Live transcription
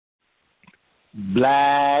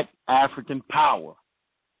Black African Power.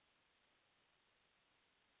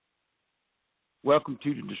 Welcome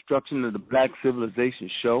to the Destruction of the Black Civilization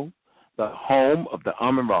Show, the home of the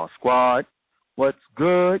Amara Squad. What's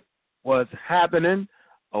good? What's happening?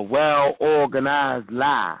 A well-organized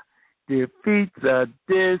lie defeats a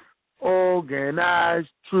disorganized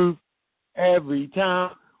truth every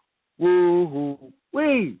time.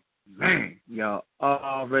 Woo-hoo-wee. Man, y'all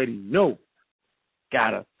already know.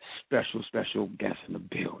 Got a special guest in the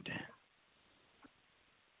building.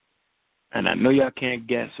 And I know y'all can't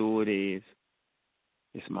guess who it is.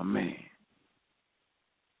 It's my man.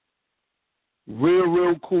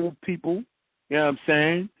 Real cool people. You know what I'm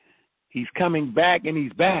saying? He's coming back and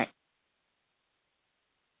he's back.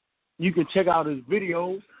 You can check out his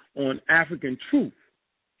videos on African Truth.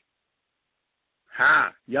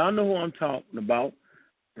 Y'all know who I'm talking about.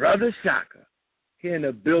 Brother Shaka. Here in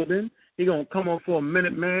the building. He going to come on for a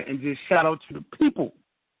minute, man, and just shout out to the people.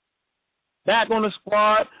 Back on the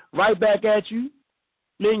squad, right back at you.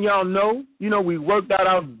 Letting y'all know, we worked out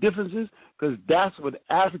our differences because that's what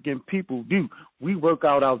African people do. We work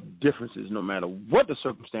out our differences no matter what the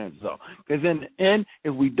circumstances are. Because in the end,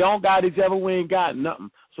 if we don't got each other, we ain't got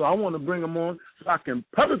nothing. So I want to bring him on so I can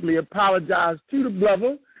publicly apologize to the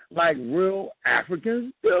brother like real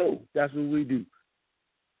Africans do. That's what we do.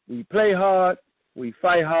 We play hard, we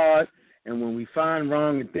fight hard, and when we find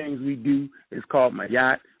wrong in things we do, it's called my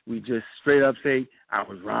yacht. We just straight up say, I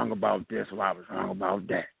was wrong about this or I was wrong about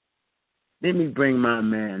that. Let me bring my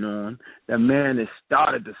man on, the man that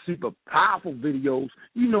started the super powerful videos.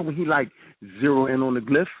 You know when he zero in on the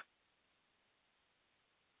glyph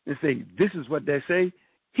and say, this is what they say.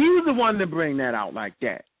 He was the one to bring that out like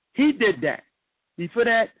that. He did that. Before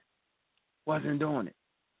that, wasn't doing it.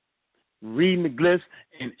 Reading the glyphs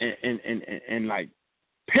and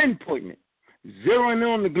pinpointing it, zeroing in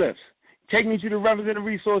on the glyphs, taking you to the representative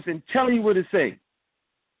resource and telling you what to say.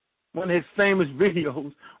 One of his famous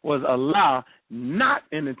videos was Allah not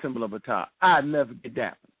in the Temple of Ptah. I'd never get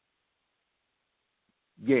that one.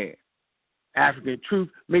 Yeah. African Truth.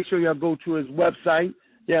 Make sure y'all go to his website.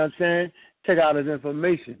 You know what I'm saying? Check out his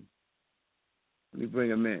information. Let me bring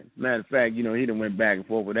him in. Matter of fact, he done went back and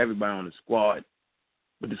forth with everybody on the squad.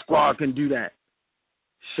 But the squad can do that.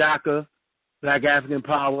 Shaka, Black African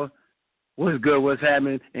Power. What's good? What's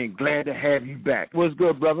happening? And glad to have you back. What's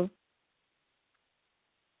good, brother?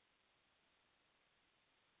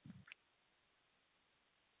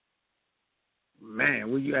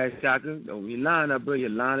 Man, where you at, Shaka? Don't be lying up, bro. Your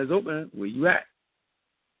line is open. Where you at?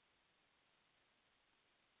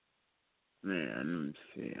 Man, let me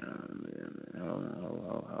see. Hold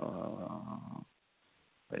on.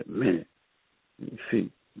 Wait a minute. Let me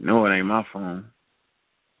see. No, it ain't my phone.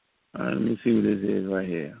 All right, let me see what this is right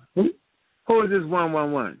here. Who is this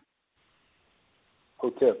 111?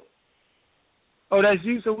 Hotel. Oh, that's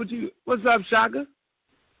you? So what's up, Shaka?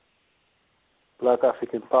 Black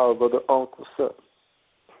African Power, brother Ankh, what's up?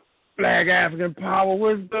 Black African Power,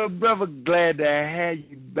 what's good, brother? Glad to have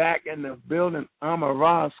you back in the building. I'm a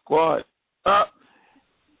raw squad up.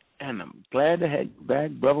 And I'm glad to have you back,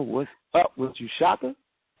 brother. What's up with you, Shaka?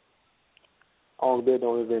 Ankh, they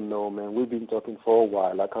don't even know, man. We've been talking for a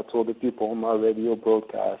while. Like I told the people on my radio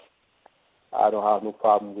broadcast, I don't have no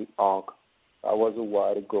problem with Ankh. That was a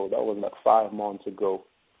while ago. That was 5 months ago.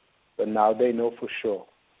 But now they know for sure.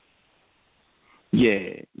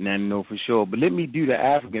 Yeah, now I know for sure. But let me do the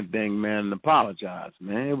African thing, man, and apologize,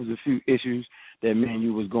 man. It was a few issues that me and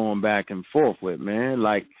you was going back and forth with, man.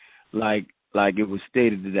 Like it was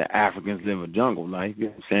stated that the Africans live a jungle life, you know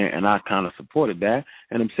what I'm saying? And I kind of supported that.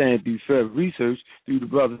 And I'm saying through fair research, through the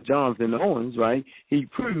brother Jonathan Owens, right, he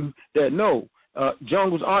proved that no,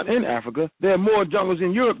 jungles aren't in Africa. There are more jungles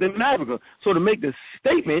in Europe than in Africa. So to make the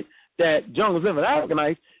statement that jungles live in African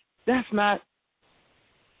life, that's not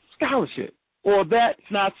scholarship. Or that's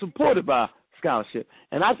not supported by scholarship.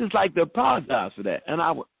 And I just like to apologize for that. And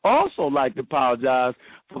I would also like to apologize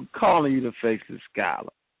for calling you the faceless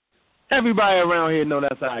scholar. Everybody around here know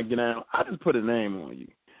that's how I get out. I just put a name on you.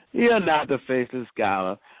 You're not the faceless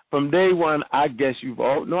scholar. From day one, I guess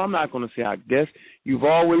I'm not going to say I guess. You've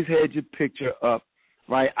always had your picture up,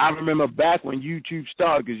 right? I remember back when YouTube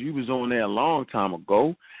started, because you was on there a long time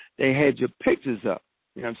ago, they had your pictures up.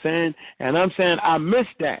 You know what I'm saying? And I'm saying I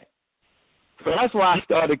missed that. So that's why I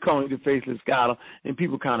started calling you the faceless scholar, and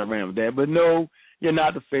people kind of ran with that. But no, you're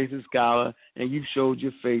not the faceless scholar, and you showed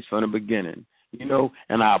your face from the beginning,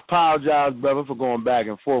 And I apologize, brother, for going back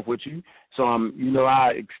and forth with you. So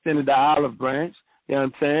I extended the olive branch. You know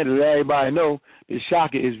what I'm saying? To let everybody know that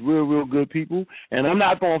Shaka is real good people, and I'm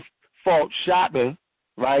not going to fault Shaka,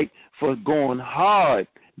 right, for going hard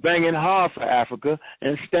banging hard for Africa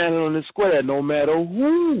and standing on the square no matter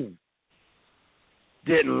who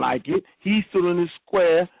didn't like it. He stood on the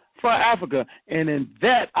square for Africa, and in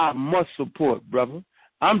that I must support, brother.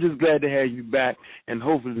 I'm just glad to have you back, and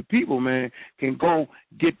hopefully the people, man, can go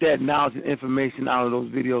get that knowledge and information out of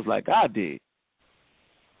those videos like I did.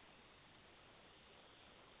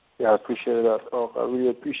 Yeah, I appreciate that. Oh, I really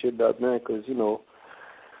appreciate that, man, because, you know,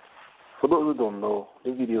 for those who don't know,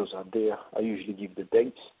 the videos are there. I usually give the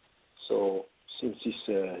dates. So since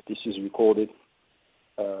this is recorded,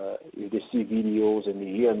 if they see videos and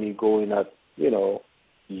they hear me going at, you know,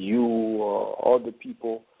 you or other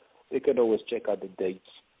people, they can always check out the dates,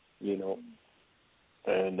 you know.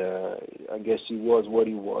 And I guess he was what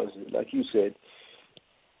he was. Like you said,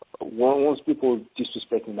 once people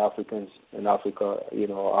disrespecting Africans in Africa, you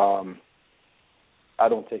know, I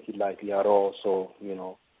don't take it lightly at all. So, you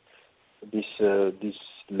know, this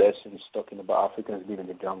lessons talking about Africans being in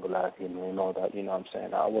the jungle, like, you know, and all that, you know what I'm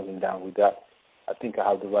saying? I wasn't down with that. I think I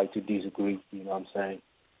have the right to disagree, you know what I'm saying?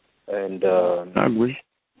 And I agree.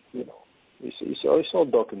 You know, it's all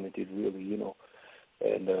documented, really, you know.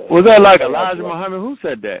 And was that like Elijah Muhammad? Who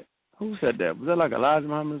said that? Who said that? Was that like Elijah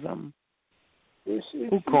Muhammad or something? It's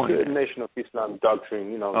the Nation of Islam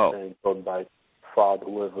doctrine, you know what I'm saying, taught by Father,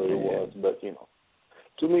 whoever it was. But, you know,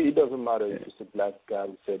 to me, it doesn't matter if it's a black guy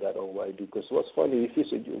who said that or a white dude. Because what's funny, if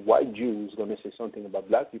it's a white Jew who's going to say something about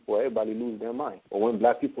black people, everybody lose their mind. Or when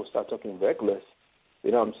black people start talking reckless,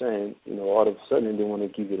 you know what I'm saying, you know, all of a sudden they want to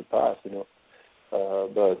give you the pass, you know.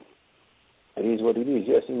 But it is what it is.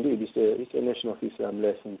 Yes, indeed, it's a Nation of Islam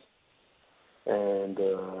lessons. And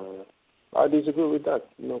I disagree with that,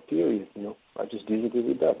 you know, period, you know. I just disagree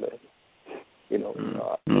with that, man. You know,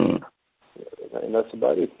 and that's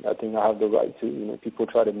about it. I think I have the right to, you know, people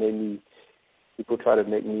try to make me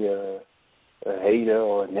a hater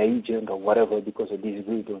or an agent or whatever because I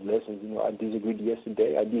disagree with those lessons. You know, I disagreed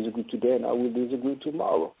yesterday, I disagree today, and I will disagree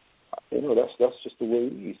tomorrow. You know, that's just the way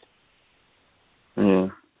it is. Yeah.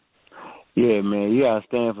 Yeah, man, you gotta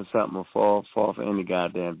stand for something or fall for any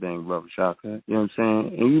goddamn thing, brother Shaka. You know what I'm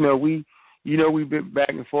saying? And we've been back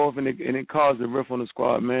and forth and it caused a rift on the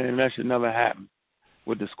squad, man, and that should never happen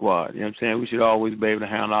with the squad. You know what I'm saying? We should always be able to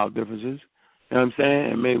handle our differences. You know what I'm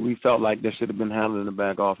saying? And maybe we felt like that should have been handled in the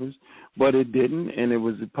back office, but it didn't, and it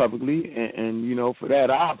was publicly, and you know, for that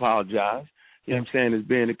I apologize. You know what I'm saying? As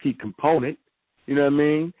being a key component. You know what I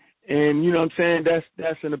mean? And you know what I'm saying?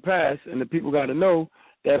 That's in the past, and the people got to know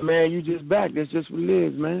that, man, you just back. That's just what it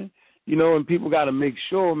is, man. You know, and people got to make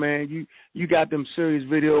sure, man, you got them serious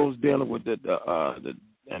videos dealing with the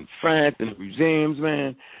and France and the museums,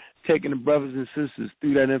 man, taking the brothers and sisters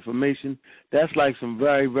through that information. That's like some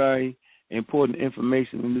very, very important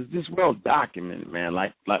information, and it's just well documented, man.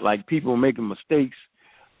 Like people making mistakes.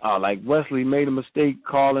 Like Wesley made a mistake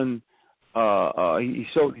calling.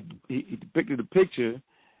 He depicted a picture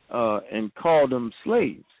and called them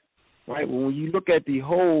slaves. Right? Well, when you look at the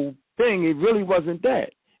whole thing, it really wasn't that.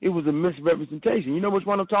 It was a misrepresentation. You know which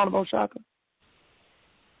one I'm talking about, Shaka?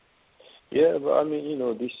 Yeah, but I mean, you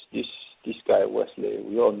know, this guy Wesley,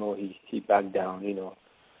 we all know he backed down. You know,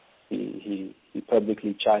 he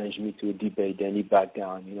publicly challenged me to a debate, then he backed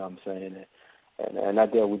down. You know what I'm saying? And I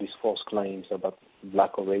dealt with his false claims about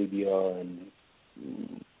Black Arabia and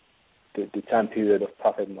the time period of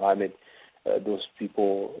Prophet Muhammad. Those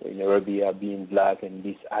people in Arabia being black, and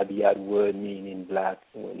this Abiyad word meaning black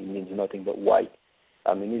when it means nothing but white.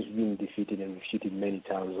 I mean, he's been defeated and refuted many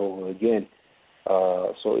times over again.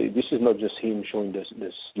 So this is not just him showing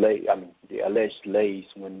the alleged slaves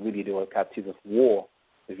when really they were captives of war.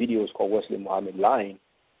 The video is called Wesley Muhammad lying.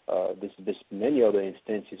 There's many other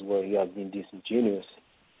instances where he has been disingenuous.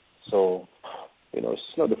 So, you know,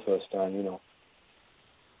 it's not the first time, you know.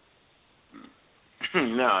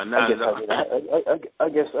 No. I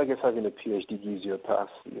guess having a PhD gives you a pass,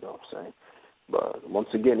 you know what I'm saying? But once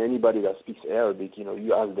again, anybody that speaks Arabic, you know,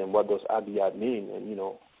 you ask them what does Abiyad mean, and, you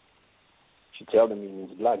know, if you tell them it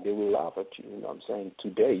means black, they will laugh at you, you know what I'm saying?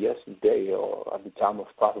 Today, or at the time of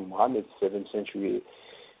Prophet Muhammad, 7th century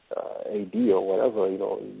AD or whatever, you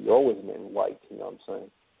know, he always meant white, you know what I'm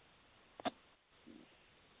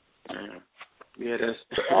saying? Yeah, that's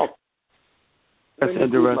interesting.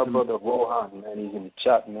 My brother Rohan, man, he's in the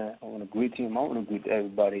chat, man. I want to greet him. I want to greet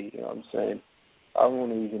everybody, you know what I'm saying? I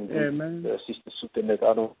want to even greet Sister Sutenet.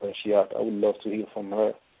 I don't know she out. I would love to hear from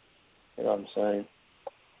her, you know what I'm saying?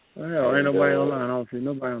 Well, ain't nobody online. I don't see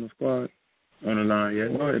nobody on the squad on the line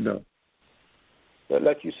yet. Go ahead, though. But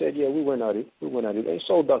like you said, yeah, we went at it. It's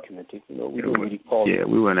all documented, you know. We don't really call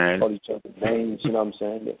each other names, you know what I'm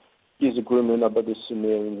saying? The disagreement about the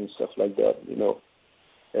Sumerians and stuff like that, you know.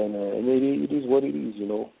 and it is what it is, you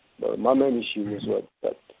know. But my main issue was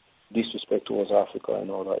that disrespect towards Africa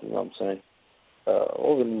and all that, you know what I'm saying?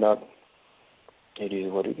 Other than that, it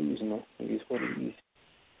is what it is, you know. It is what it is.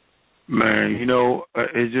 Man, you know,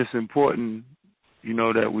 it's just important, you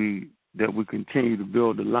know, that we continue to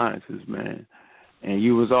build alliances, man. And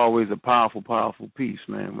you was always a powerful piece,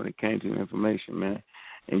 man, when it came to information, man.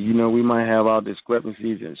 And, you know, we might have our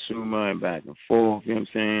discrepancies in Suma and back and forth, you know what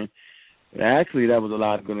I'm saying? But actually, that was a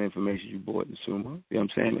lot of good information you brought in Suma, you know what I'm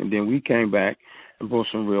saying? And then we came back and brought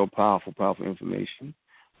some real powerful information,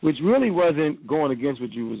 which really wasn't going against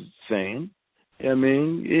what you was saying. You know what I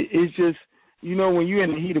mean? It's just, you know, when you're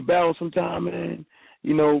in the heat of battle sometime, man,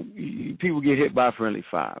 you know, people get hit by friendly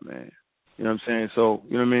fire, man. You know what I'm saying? So,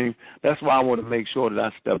 you know what I mean? That's why I want to make sure that I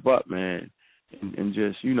step up, man, and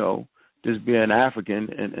just, you know, just be an African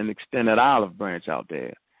and extend that olive branch out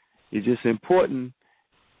there. It's just important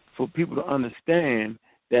for people to understand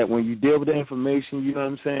that when you deal with the information, you know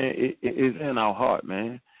what I'm saying, it is in our heart,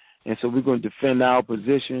 man. And so we're going to defend our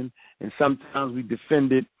position, and sometimes we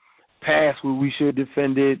defend it past where we should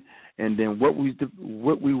defend it, and then what we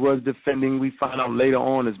was defending, we find out later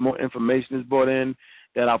on as more information is brought in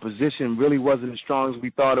that our position really wasn't as strong as we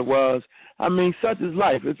thought it was. I mean, such is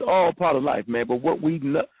life. It's all part of life, man. But what we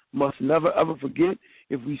must never, ever forget,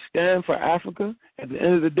 if we stand for Africa, at the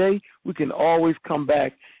end of the day, we can always come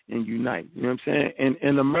back and unite. You know what I'm saying? And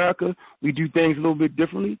in America, we do things a little bit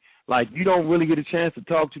differently. Like, you don't really get a chance to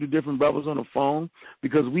talk to the different brothers on the phone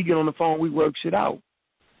because we get on the phone, we work shit out.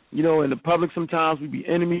 You know, in the public sometimes we be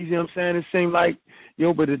enemies, you know what I'm saying? It seems like, you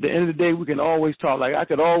know, but at the end of the day, we can always talk. Like, I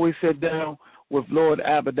could always sit down with Lord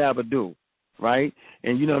Abadabadu, right?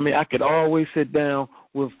 And, you know what I mean? I could always sit down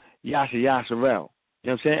with Yasha Yasharel, you know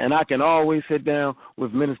what I'm saying? And I can always sit down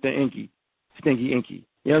with Minister Inky, Stinky Inky,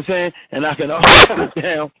 you know what I'm saying? And I can always sit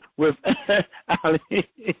down with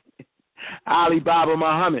Ali Baba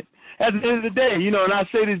Muhammad. At the end of the day, you know, and I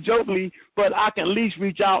say this jokingly, but I can at least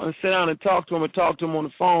reach out and sit down and talk to him on the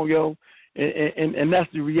phone, yo, and that's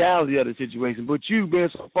the reality of the situation. But you being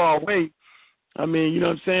so far away, I mean, you know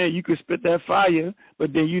what I'm saying, you could spit that fire,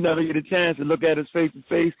 but then you never get a chance to look at us face to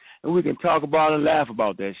face, and we can talk about and laugh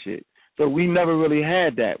about that shit. So we never really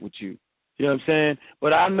had that with you. You know what I'm saying?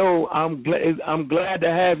 But I know I'm glad to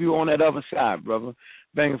have you on that other side, brother,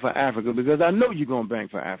 banging for Africa, because I know you're going to bang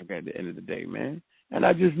for Africa at the end of the day, man. And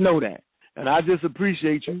I just know that. And I just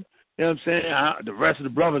appreciate you. You know what I'm saying? The rest of the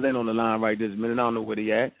brothers ain't on the line right this minute. I don't know where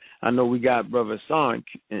they at. I know we got Brother Hassan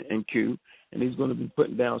in Q, and he's going to be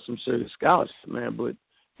putting down some serious scholarships, man. But,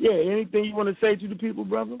 yeah, anything you want to say to the people,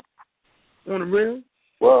 brother? On the real?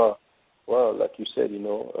 Well, like you said, you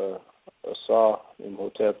know, Asar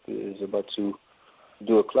Imhotep is about to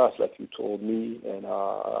do a class like you told me, and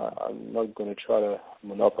I'm not going to try to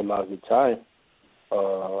monopolize the time.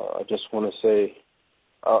 I just want to say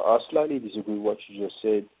I slightly disagree with what you just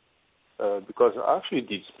said, because I actually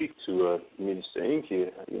did speak to Minister Inky,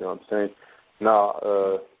 you know what I'm saying?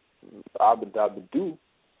 Now, Abadabadu,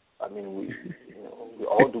 I mean, with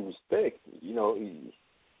all due respect, you know,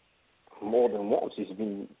 more than once he's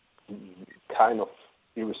been kind of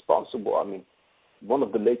irresponsible. I mean, one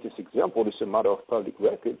of the latest examples is a matter of public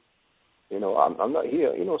record. You know, I'm not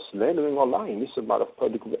here, you know, slandering or lying. It's a matter of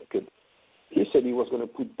public record. He said he was going to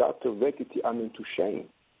put Dr. Rekiti Amin to shame.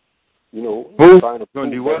 You know, going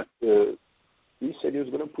to do what? He said he was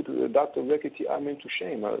going to put Dr. Rekiti Amin to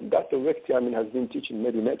shame. Dr. Rekiti Amin has been teaching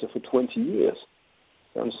Meduneta for 20 years.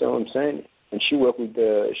 You understand what I'm saying? And she worked with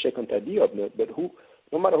Shaka-Ndugu-KMT, but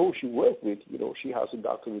no matter who she worked with, you know, she has a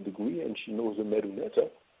doctorate degree and she knows the Meduneta.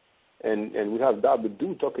 And we have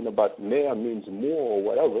Dabadu talking about Mea means more or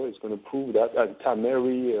whatever. It's going to prove that. And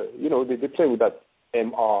Tameri, you know, they play with that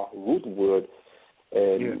MR root word.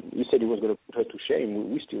 And he said he was going to put her to shame.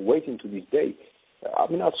 We're still waiting to this day.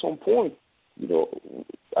 I mean, at some point, you know,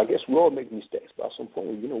 I guess we all make mistakes, but at some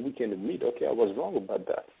point, you know, we can admit, okay, I was wrong about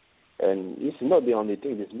that. And it's not the only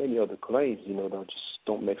thing. There's many other claims, you know, that just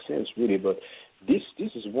don't make sense, really. But this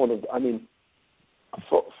is one of the, I mean,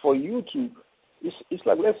 for you to, it's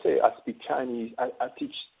like, let's say I speak Chinese, I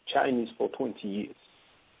teach Chinese for 20 years,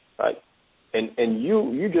 right? And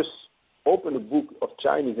you just open a book of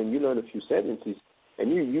Chinese and you learn a few sentences,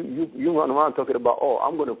 and you run around talking about, oh,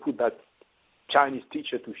 I'm going to put that Chinese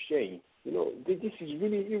teacher to shame. You know, this is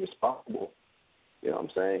really irresponsible. You know what I'm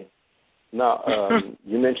saying? Now,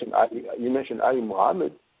 you mentioned Ali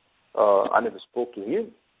Muhammad. I never spoke to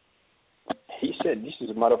him. He said this is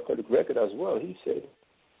a matter of public record as well. He said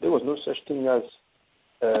there was no such thing as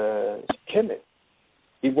Kemet.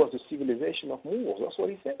 It was the civilization of Moors. That's what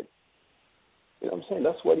he said. You know what I'm saying?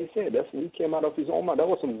 That's what he said. He came out of his own mouth. That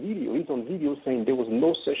was on video. He's on video saying there was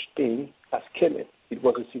no such thing as Kemet. It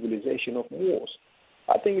was a civilization of Moors.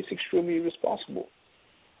 I think it's extremely irresponsible.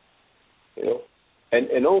 You know,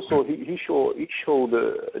 and also he showed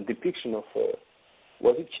a depiction of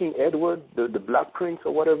was it King Edward, the Black Prince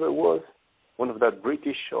or whatever it was, one of that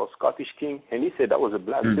British or Scottish king, and he said that was a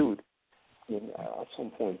black dude. I mean, at some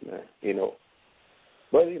point, man, you know.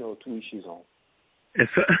 But you know, to each his own.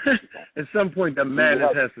 At some point, the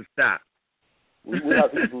madness has to stop. We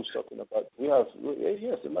have Hebrews talking about. Yes,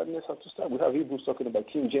 the madness has to stop. We have Hebrews talking about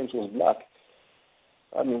King James was black.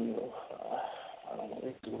 I mean, I don't know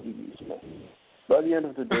what it is, man. But at the end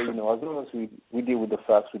of the day, you know, as long as we deal with the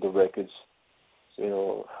facts, with the records, you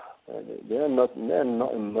know, they're not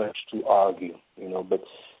much to argue, you know. But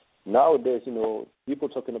nowadays, you know, people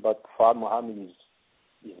talking about Prophet Muhammad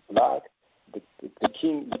is black. The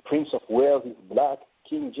king, the Prince of Wales is black.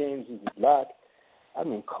 King James is black. I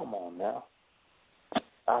mean, come on now.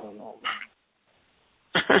 I don't know.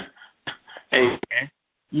 Hey, man,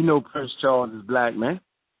 you know Prince Charles is black, man.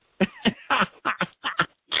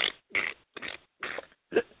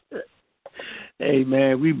 Hey,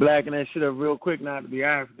 man, we blacking that shit up real quick now to be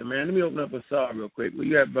African, man. Let me open up a saw real quick. Where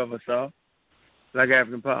you at, brother Saw? Black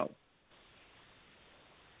African Power.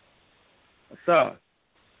 A saw.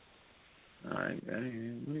 All right, where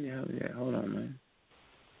the hell is that? Hold on, man.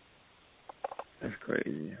 That's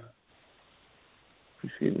crazy. You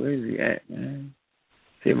see, where is he at, man?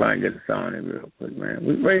 See if I can get a song in real quick,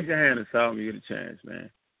 man. Raise your hand and saw me, get a chance, man.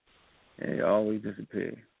 And you always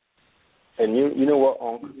disappear. And you know what,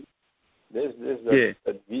 Uncle? There's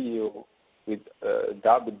a video with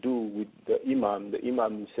Dabadoo with the Imam. The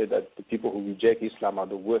Imam who said that the people who reject Islam are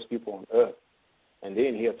the worst people on earth. And they're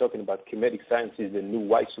in here talking about Kemetic science is the new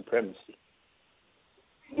white supremacy.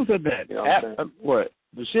 Who said that? You know what?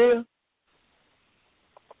 Bashir?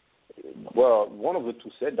 Well, one of the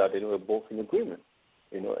two said that. They were both in agreement.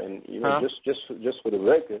 You know, and you know, just for the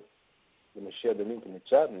record, I'm gonna share the link in the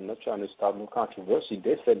chat. I'm not trying to start no controversy.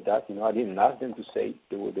 They said that. You know, I didn't ask them to say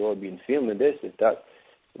they were being filmed, and they said that.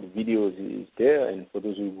 The video is there, and for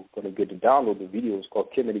those who are going to get to download the video, it's called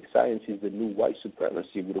Kemetic Science is the New White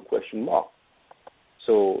Supremacy with a question mark.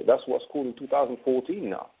 So that's what's cool in 2014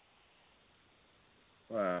 now.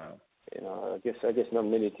 Wow. You know, I guess not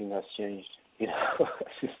many things has changed. You know,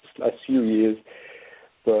 since the last few years,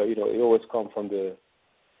 but you know, it always comes from the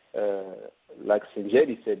like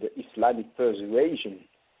Sanjedi said, the Islamic persuasion.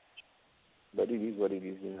 But it is what it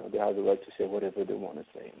is. You know, they have the right to say whatever they want to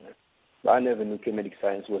say, man. But I never knew Kemetic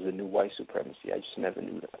science was the new white supremacy. I just never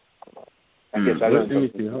knew that. Let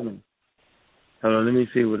me see. Hold on. Let me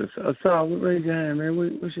see what it's. Saul, raise your hand, man.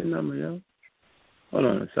 What's your number, yo? Hold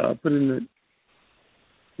on, Saul. Put in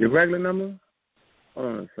your regular number. Hold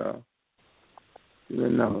on, Saul. Your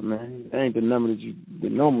number, man. That ain't the number the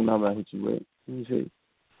normal number I hit you with. Let me see.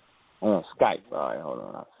 Skype. All right, hold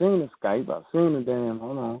on. I've seen the Skype. I've seen the damn.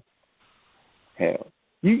 Hold on. Hell,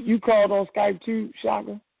 you called on Skype too,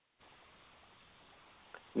 Shaka?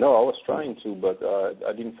 No, I was trying to, but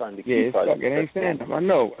I didn't find the key. Yeah, it ain't stand up. I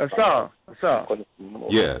know. Asar.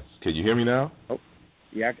 Yes. Can you hear me now? Oh,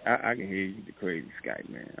 yeah, I can hear you. The crazy Skype,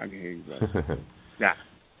 man. I can hear you, brother. Nah,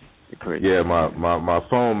 the crazy. Yeah, my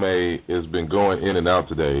phone has been going in and out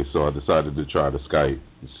today, so I decided to try the Skype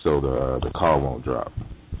so the call won't drop.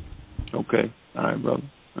 Okay. All right, brother.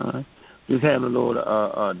 All right. Just having a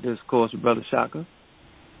little discourse with Brother Shaka.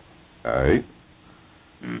 All right.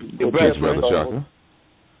 Okay, Brother Shaka.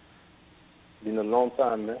 Been a long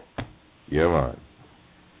time, man. Yeah, man.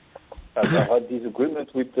 I had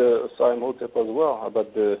disagreements with Imhotep as well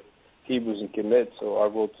about the Hebrews and Kemet, so I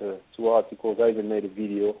wrote 2 articles. I even made a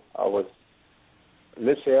video.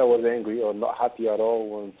 Let's say I was angry or not happy at all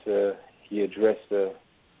when he addressed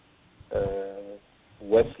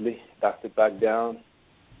Wesley, backed it back down.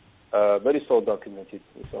 But it's all documented.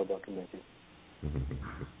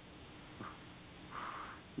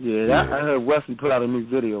 Yeah, I heard Wesley put out a new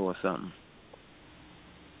video or something.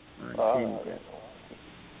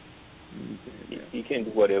 He can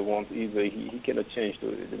do what he wants. Either he cannot change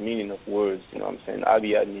the meaning of words. You know what I'm saying?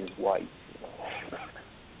 Abiyad means white.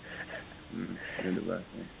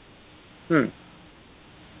 Interesting.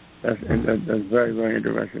 That's very, very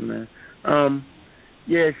interesting, man.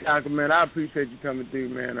 Yeah, Shaka, man, I appreciate you coming through,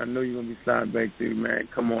 man. I know you're going to be sliding back through, man.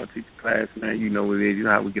 Come on, teach the class, man. You know what it is. You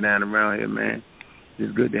know how we get down around here, man.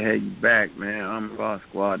 It's good to have you back, man. I'm Raw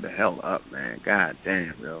Squad the hell up, man. God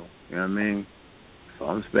damn, yo. You know what I mean? So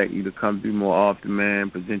I'm expecting you to come through more often, man.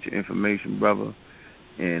 Present your information, brother.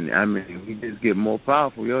 And, I mean, we just get more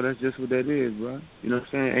powerful, yo. That's just what that is, bro. You know what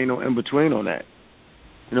I'm saying? Ain't no in-between on that.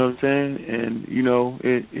 You know what I'm saying? And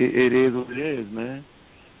it is what it is, man.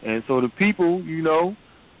 And so the people,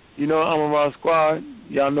 I'm a Raw Squad.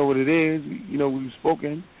 Y'all know what it is. We've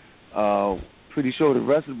spoken. Pretty sure the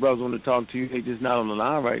rest of the brothers want to talk to you. They just not on the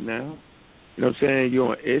line right now. You know what I'm saying?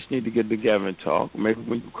 You and Ish need to get together and talk. Maybe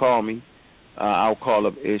when you call me, I'll call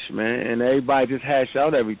up Ish, man. And everybody just hash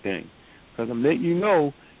out everything. Because I'm letting you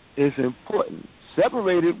know it's important.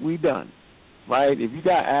 Separated, we done. Right? If you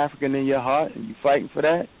got African in your heart and you fighting for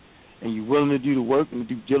that, and you're willing to do the work and the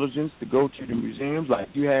due diligence to go to the museums like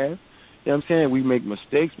you have, you know what I'm saying? We make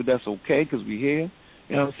mistakes, but that's okay because we're here.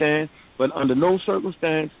 You know what I'm saying? But under no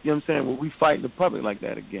circumstance, you know what I'm saying, will we fight in the public like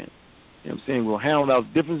that again. You know what I'm saying? We'll handle our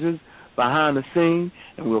differences behind the scene,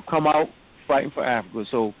 and we'll come out fighting for Africa.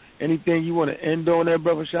 So anything you want to end on there,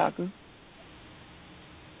 Brother Shaka?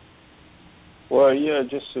 Well, yeah,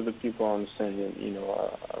 just so the people understand,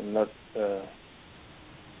 I'm not,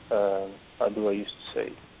 how do I used to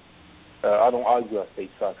say? I don't argue, I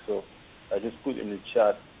state facts. So I just put in the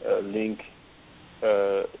chat a link.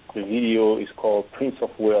 The video is called Prince of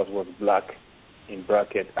Wales Was Black, in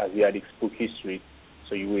bracket, Asiatic Spook History.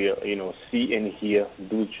 So you will, see and hear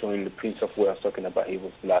dude showing the Prince of Wales talking about he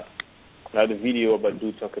was black. Now the video about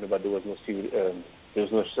dude talking about there was no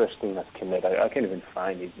such thing as Kemet. I can't even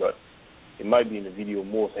find it, but it might be in the video,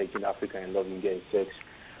 most hating Africa and loving gay sex.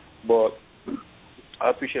 But I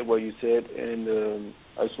appreciate what you said, and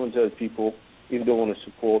I just want to tell people, if they want to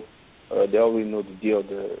support, they already know the deal.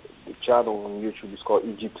 The channel on YouTube is called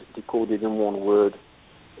Egypt Decoded in One Word.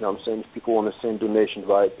 You know what I'm saying? If people want to send donations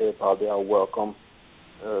via PayPal, they are welcome.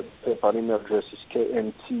 The PayPal email address is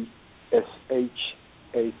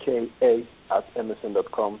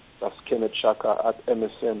KMTSHAKA@msn.com. That's Kenneth Shaka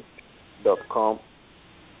 @msn.com.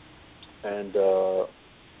 And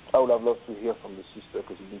I would have loved to hear from the sister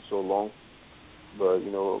because it's been so long. But,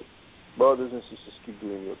 brothers and sisters, keep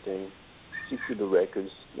doing your thing. Stick to the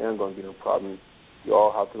records. There ain't going to be no problem. You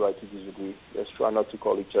all have the right to disagree. Let's try not to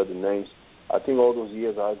call each other names. I think all those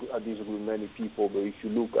years I disagree with many people, but if you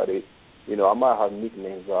look at it, I might have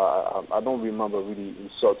nicknames. I don't remember really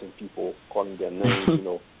insulting people, calling their names,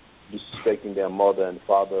 disrespecting their mother and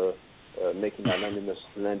father, making anonymous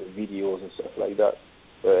slander videos and stuff like that.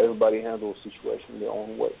 But everybody handles situations their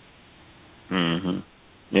own way.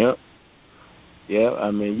 Yep. Yeah,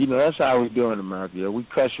 I mean, that's how we do in America, yo. We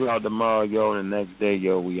cuss you out tomorrow, yo, and the next day,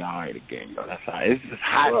 yo, we all right again, yo. That's how it's just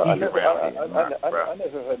hot heat around here. I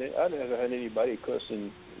never heard anybody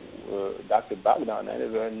cussing Dr. Baghdad. I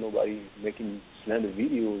never heard nobody making slander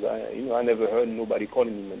videos. I never heard nobody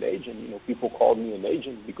calling him an agent. People called me an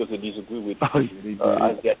agent because they disagree with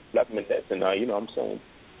Asiatic black men. And what I'm saying.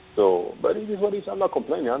 So, but it is what it is. I'm not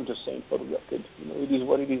complaining. I'm just saying for the record. It is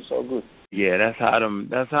what it is. All good. Yeah, that's how them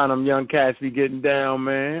young cats be getting down,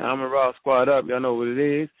 man. I'm a Raw Squad up. Y'all know what it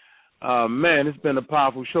is. Man, it's been a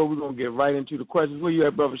powerful show. We're gonna get right into the questions. Where you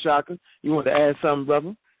at, Brother Shaka? You want to add something,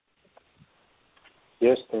 brother?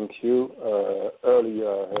 Yes, thank you. Earlier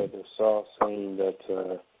I heard a saw saying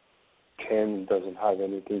that Ken doesn't have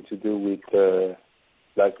anything to do with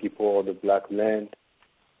black people or the black land.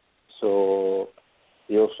 So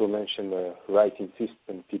he also mentioned the writing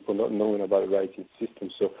system, people not knowing about the writing system.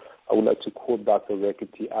 So I would like to quote Dr.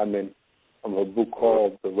 Rekiti Amen from a book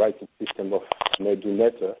called The Writing System of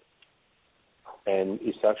Meduneta. And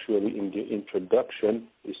it's actually in the introduction.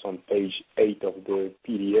 It's on page 8 of the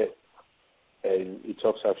PDF. And it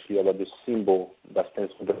talks actually about the symbol that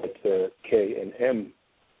stands for the K and M.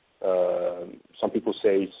 Some people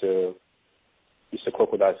say it's a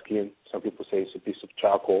crocodile skin. Some people say it's a piece of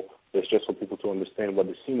charcoal. It's just for people to understand what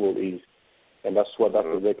the symbol is. And that's what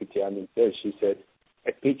Dr. Rekiti Amin said. She said,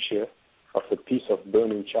 a picture of a piece of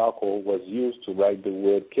burning charcoal was used to write the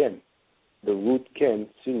word Ken. The root Ken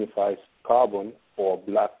signifies carbon or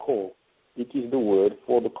black coal. It is the word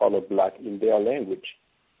for the color black in their language.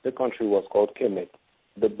 The country was called Kemet,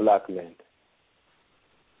 the black land.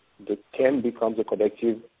 The Ken becomes a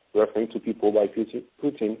collective referring to people by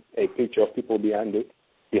putting a picture of people behind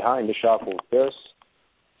the charcoal. Thus,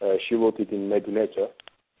 she wrote it in Meduneta,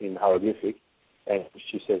 in hieroglyphic, and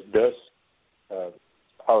she says, thus,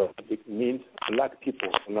 hieroglyphic means black people,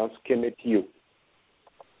 pronounced Kemetiu.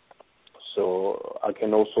 So I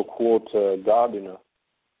can also quote Gardiner.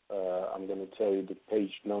 I'm going to tell you the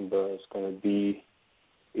page number. It's going to be,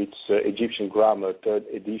 it's Egyptian Grammar,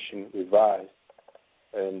 3rd edition, revised.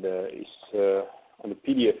 And it's on the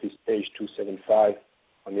PDF is page 275.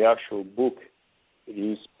 On the actual book, it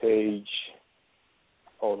is page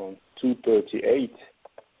 238.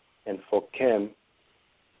 And for Chem,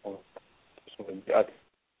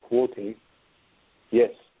 quoting,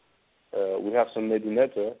 yes, we have some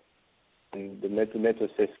Meduneta, And the letter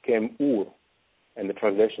says Kem Ur, and the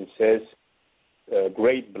translation says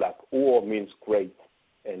great black. Ur means great,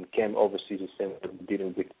 and Kem obviously is the same as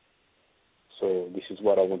dealing with. So this is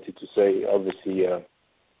what I wanted to say. Obviously,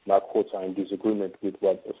 my quotes are in disagreement with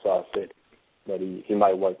what Asar said, but he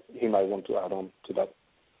might want to add on to that.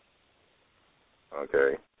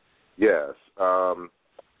 Okay. Yes.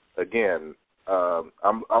 Again,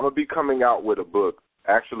 I'm going to be coming out with a book.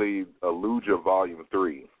 Actually, Aluja Volume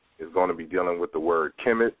 3 is going to be dealing with the word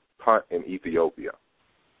Kemet, Punt, and Ethiopia.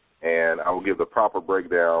 And I will give the proper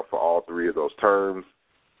breakdown for all three of those terms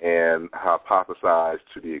and hypothesize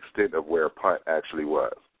to the extent of where Punt actually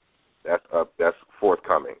was. That's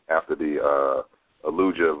forthcoming after the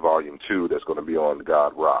Aluja Volume 2 that's going to be on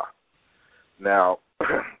God Ra. Now,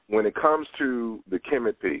 when it comes to the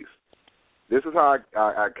Kemet piece, this is how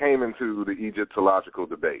I came into the Egyptological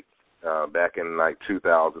debate back in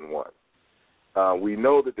 2001. We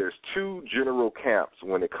know that there's two general camps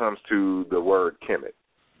when it comes to the word Kemet.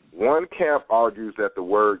 One camp argues that the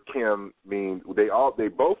word Kem means, they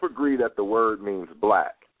both agree that the word means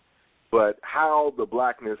black, but how the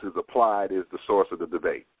blackness is applied is the source of the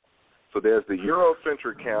debate. So there's the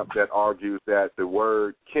Eurocentric camp that argues that the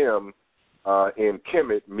word Kem in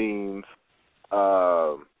Kemet means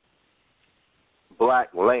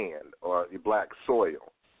black land or black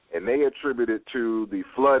soil, and they attribute it to the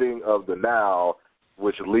flooding of the Nile,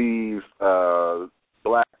 which leaves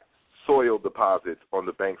black soil deposits on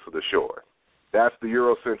the banks of the shore. That's the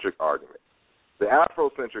Eurocentric argument. The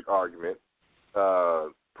Afrocentric argument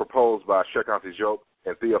proposed by Shaka-Ndugu-KMT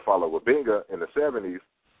and Theophilo Wabinga in the 70s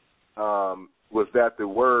was that the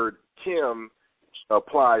word Kim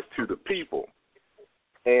applies to the people.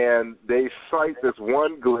 And they cite this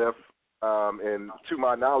one glyph, and to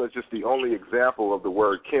my knowledge, it's the only example of the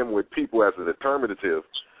word Kim with people as a determinative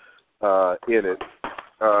in it.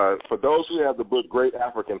 For those who have the book Great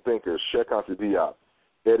African Thinkers, Shaka-Ndugu-KMT,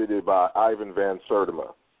 edited by Ivan van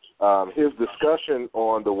Sertima, his discussion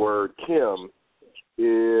on the word Kim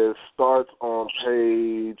starts on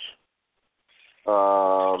page,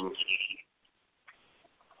 hold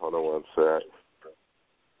on one sec,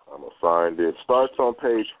 I'm going to find it. Starts on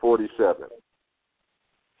page 47.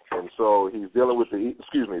 And so he's dealing with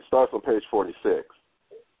starts on page 46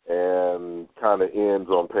 and kind of ends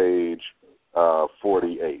on page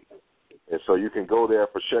 48. And so you can go there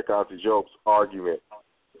for Shaka-Ndugu-KMT's argument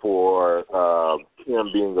for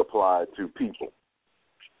him being applied to people,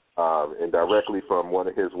 and directly from one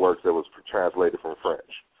of his works that was translated from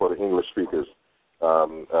French for the English speakers,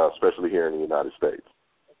 especially here in the United States.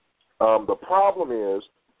 The problem is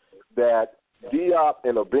that Diop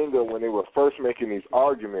and Obinga, when they were first making these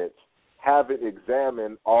arguments, haven't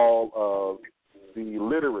examined all of the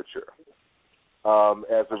literature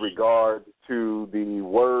as a regard to the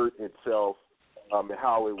word itself and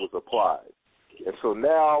how it was applied. And so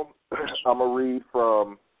now I'm going to read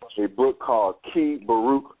from a book called Ki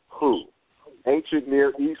Baruch Hu, Ancient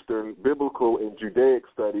Near Eastern Biblical and Judaic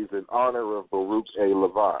Studies in honor of Baruch A.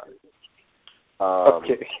 Levine.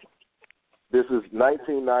 Okay. This is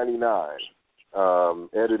 1999,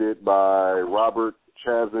 edited by Robert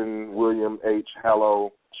Chazin, William H.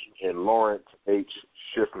 Hallow, and Lawrence H.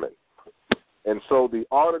 Schiffman. And so the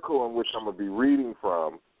article in which I'm going to be reading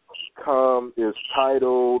from is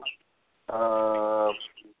titled,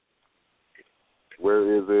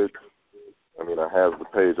 where is it? I have the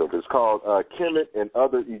page up. It's called Kemet and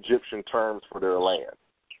Other Egyptian Terms for Their Land.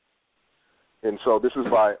 And so this is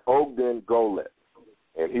by Ogden Golet.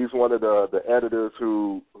 And he's one of the editors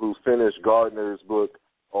who finished Gardner's book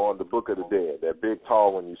on the Book of the Dead, that big,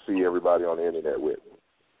 tall one you see everybody on the internet with.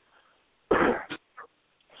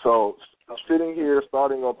 So sitting here,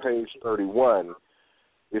 starting on page 31,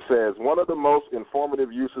 it says, one of the most informative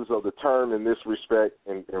uses of the term in this respect,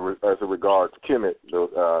 as it regards Kemet,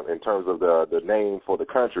 in terms of the name for the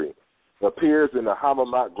country, appears in the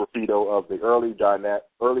Hammamet graffito of the early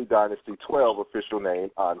Dynasty 12 official name,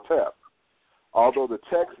 Antep. Although the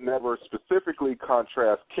text never specifically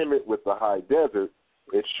contrasts Kemet with the high desert,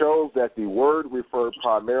 it shows that the word referred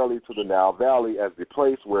primarily to the Nile Valley as the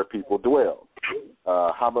place where people dwell.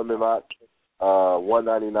 Hammamet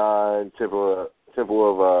 199, Temple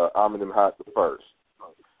of Amenemhat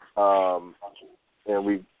I. And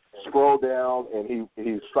we scroll down, and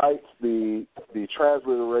he cites the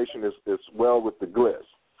transliteration as well with the glyphs.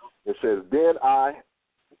 It says, then I,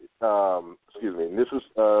 and this is,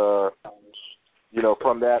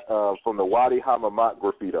 from the Wadi Hammamet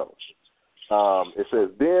graffito. It says,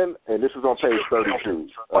 then, and this is on page 32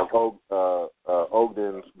 of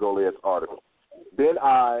Ogden Golet's article. Then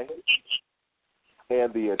I,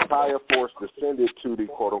 and the entire force descended to the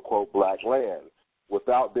quote-unquote black land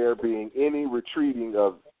without there being any retreating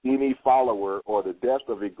of any follower or the death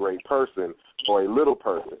of a great person or a little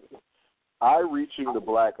person. I reaching the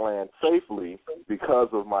black land safely because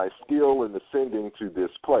of my skill in ascending to this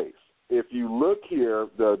place. If you look here,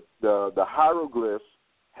 the hieroglyphs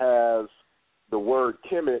has the word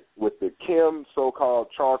Kemet with the Kim so-called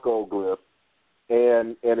charcoal glyph,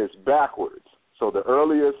 and it's backwards. So the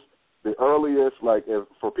earliest, like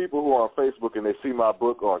for people who are on Facebook and they see my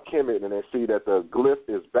book on Kemet and they see that the glyph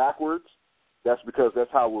is backwards, that's because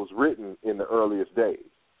that's how it was written in the earliest days.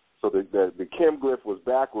 So the Kim glyph was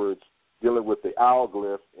backwards, dealing with the owl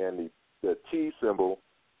glyph and the T symbol,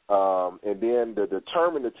 and then the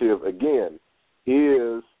determinative again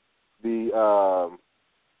is the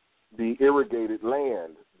irrigated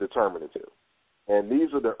land determinative, and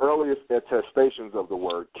these are the earliest attestations of the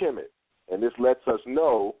word Kemet, and this lets us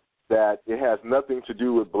know that it has nothing to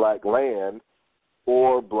do with black land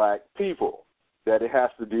or black people, that it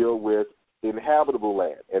has to deal with inhabitable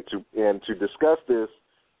land, and to discuss this.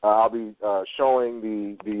 I'll be showing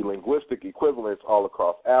the linguistic equivalents all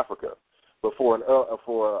across Africa. But for a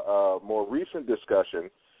more recent discussion,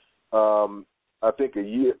 I think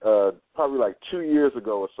probably like 2 years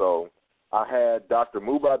ago or so, I had Dr.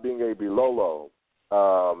 Mubabinge Bilolo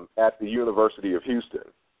at the University of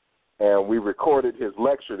Houston, and we recorded his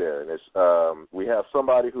lecture there. And we have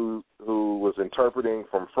somebody who was interpreting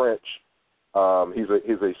from French. He's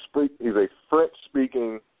a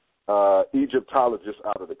French-speaking Egyptologist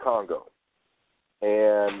out of the Congo,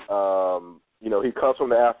 and he comes from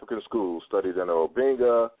the African school, studied in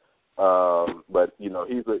Obinga, but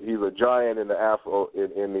he's a giant in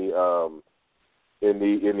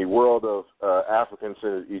the world of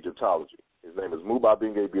African-centered Egyptology. His name is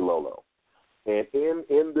Mubabinge Bilolo, and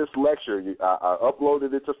in this lecture, I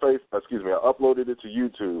uploaded it to I uploaded it to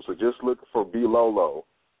YouTube. So just look for Bilolo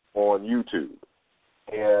on YouTube,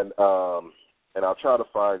 and I'll try to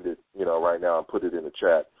find it, right now and put it in the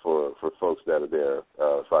chat for folks that are there,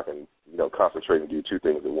 so I can, concentrate and do two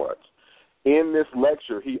things at once. In this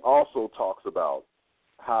lecture, he also talks about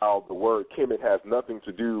how the word Kemet has nothing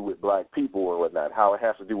to do with black people and whatnot, how it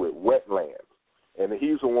has to do with wetlands. And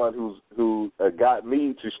he's the one who got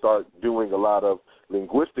me to start doing a lot of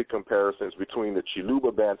linguistic comparisons between the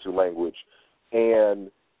Chiluba Bantu language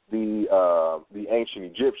and the ancient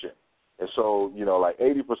Egyptian. And so, like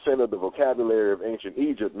 80% of the vocabulary of ancient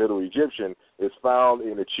Egypt, Middle Egyptian, is found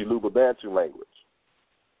in the Chiluba Bantu language.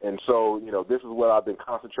 And so, this is what I've been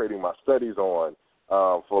concentrating my studies on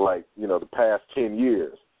for the past 10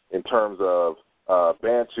 years in terms of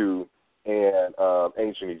Bantu and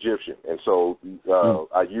ancient Egyptian. And so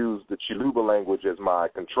I use the Chiluba language as my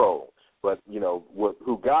control. But,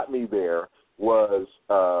 who got me there was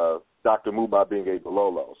Dr. Mubabinge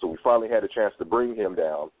Bilolo. So we finally had a chance to bring him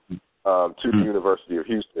down to the University of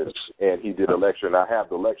Houston, and he did a lecture, and I have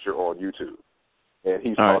the lecture on YouTube. And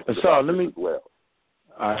he's talking about this as well.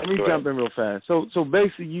 All right, let me jump in real fast. So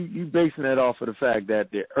basically, you basing that off of the fact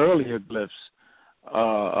that the earlier glyphs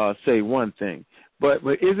say one thing, but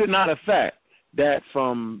is it not a fact that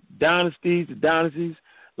from dynasties to dynasties,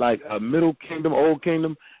 like a Middle Kingdom, Old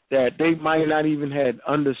Kingdom, that they might not even had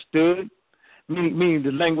understood, meaning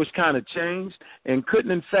the language kind of changed, and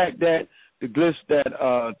couldn't in fact that the glyphs that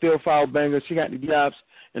Theophile Banger, Shaka-Ndugu-KMT,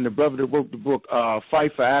 and the brother that wrote the book,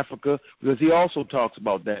 Fight for Africa, because he also talks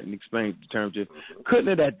about that and explains the terms. Couldn't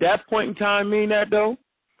it at that point in time mean that, though?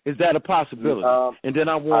 Is that a possibility? And then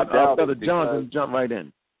I want Brother Jonathan to jump right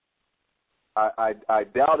in. I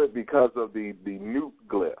doubt it because of the Newt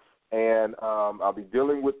glyph. And I'll be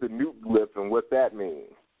dealing with the Newt glyph and what that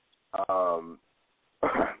means. All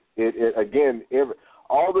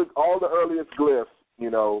the earliest glyphs,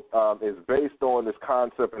 is based on this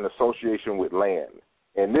concept and association with land.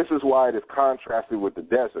 And this is why it is contrasted with the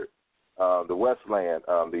desert, the Westland,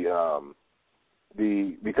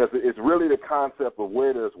 because it's really the concept of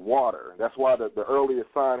where there's water. That's why the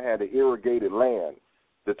earliest sign had the irrigated land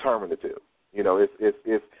determinative.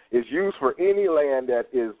 It's used for any land that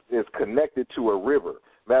is connected to a river.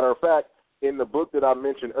 Matter of fact, in the book that I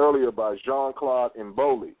mentioned earlier by Jean-Claude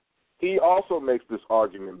Mboli, he also makes this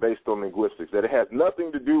argument based on linguistics, that it has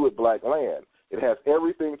nothing to do with black land. It has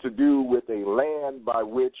everything to do with a land by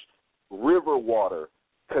which river water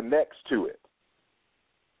connects to it.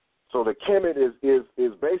 So the Kemet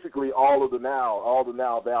is basically all the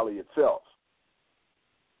Nile Valley itself.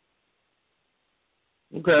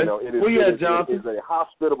 Okay. Jonathan? It is a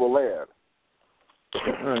hospitable land.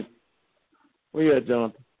 All right. Where you at,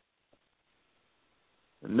 Jonathan?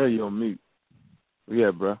 I know you're on mute. Where you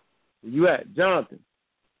at, bro? Where you at, Jonathan?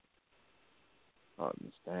 Oh,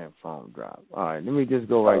 this damn phone dropped. All right, let me just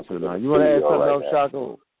go right to it now. You want to add something else,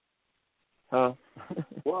 Shaka? Huh?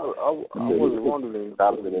 Well, I was wondering.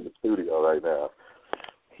 I'm in the studio right now.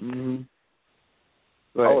 Mm-hmm.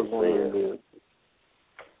 I was wondering.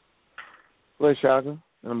 Go ahead, Shaka.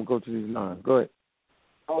 And I'm going to go to these lines. Go ahead.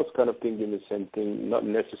 I was kind of thinking the same thing, not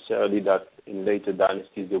necessarily that in later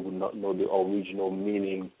dynasties they would not know the original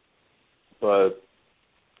meaning, but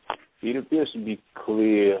it appears to be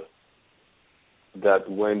clear that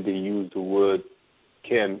when they used the word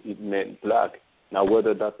Kem, it meant black. Now,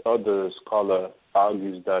 whether that other scholar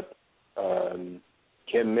argues that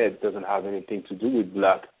Kemet doesn't have anything to do with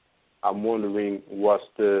black, I'm wondering what's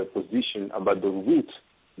the position about the root,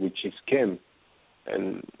 which is Kem.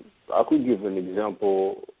 And I could give an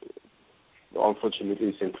example. Unfortunately,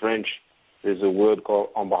 it's in French. There's a word called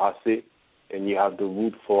embrasser, and you have the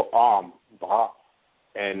root for arm, bras.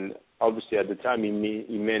 And obviously, at the time, it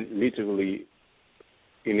meant literally,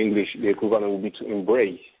 in English, the equivalent would be to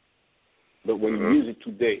embrace. But when you use it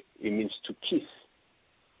today, it means to kiss.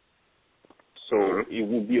 So it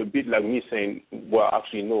would be a bit like me saying, well,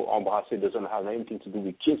 actually, no, embrasser doesn't have anything to do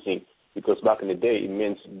with kissing, because back in the day, it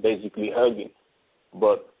meant basically hugging.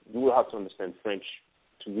 But you will have to understand French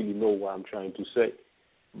to really know what I'm trying to say.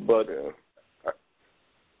 But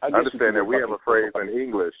I understand that we have a phrase in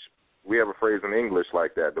English. We have a phrase in English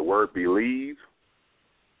like that. The word believe.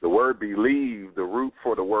 The word believe, the root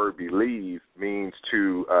for the word believe means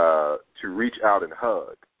to reach out and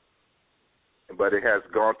hug. But it has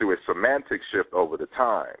gone through a semantic shift over the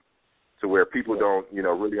time to where people don't,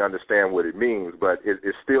 really understand what it means. But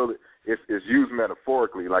it's still used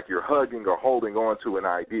metaphorically, like you're hugging or holding on to an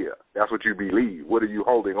idea. That's what you believe. What are you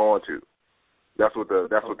holding on to? That's what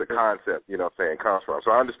the concept, saying comes from. So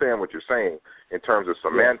I understand what you're saying in terms of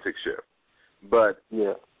semantic shift. But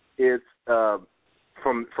it's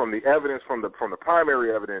from the evidence, from the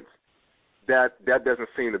primary evidence, that doesn't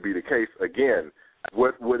seem to be the case. Again,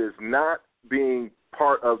 what is not being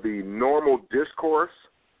part of the normal discourse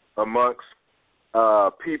amongst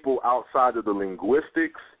people outside of the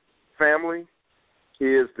linguistics family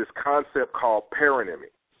is this concept called paronymy.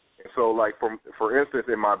 And so, like, for instance,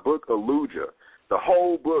 in my book, Aluja, the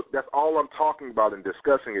whole book, that's all I'm talking about and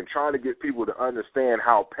discussing and trying to get people to understand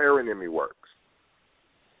how paronymy works.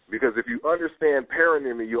 Because if you understand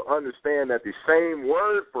paronymy, you'll understand that the same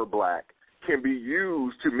word for black can be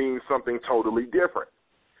used to mean something totally different.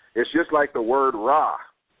 It's just like the word Ra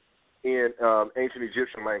in ancient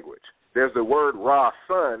Egyptian language. There's the word Ra,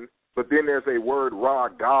 sun, but then there's a word Ra,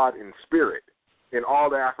 God and spirit in all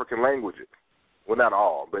the African languages. Well, not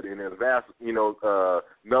all, but in a vast,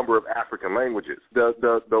 number of African languages.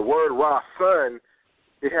 The word Ra, sun,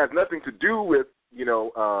 it has nothing to do with,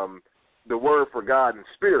 the word for God and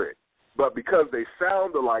spirit. But because they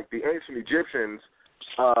sound alike, the ancient Egyptians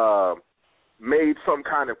made some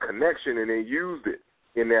kind of connection and they used it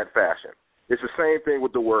in that fashion. It's the same thing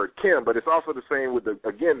with the word Kim, but it's also the same with the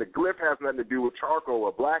glyph has nothing to do with charcoal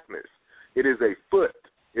or blackness. It is a foot.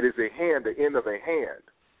 It is a hand, the end of a hand.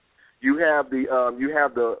 You have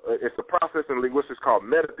it's a process in linguistics called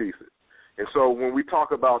metathesis. And so when we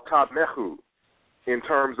talk about Tabmehu in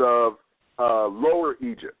terms of Lower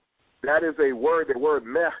Egypt, that is a word, the word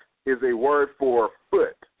mech is a word for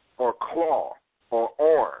foot or claw or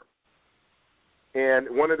arm.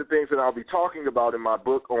 And one of the things that I'll be talking about in my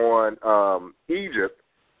book on Egypt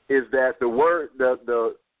is that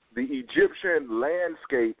the Egyptian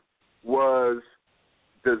landscape was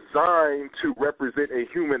designed to represent a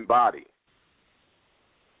human body.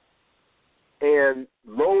 And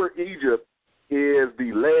Lower Egypt is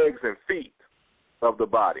the legs and feet of the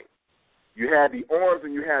body. You had the arms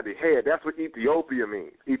and you had the head. That's what Ethiopia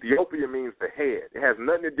means. Ethiopia means the head. It has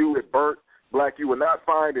nothing to do with burnt black. You will not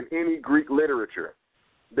find in any Greek literature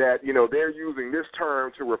that, they're using this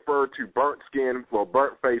term to refer to burnt skin or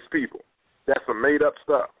burnt-faced people. That's some made-up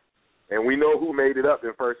stuff. And we know who made it up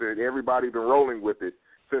in first, and everybody's been rolling with it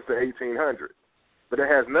since the 1800s. But it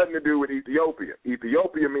has nothing to do with Ethiopia.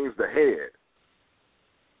 Ethiopia means the head.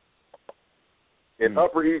 And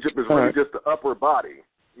Upper Egypt is really just the upper body,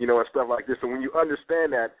 and stuff like this. So when you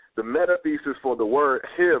understand that, the metathesis for the word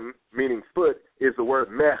him, meaning foot, is the word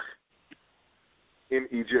mech in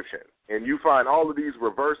Egyptian. And you find all of these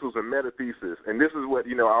reversals and metathesis, and this is what,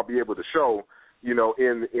 I'll be able to show, in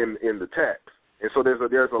the text. And so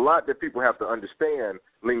there's a lot that people have to understand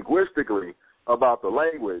linguistically about the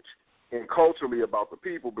language and culturally about the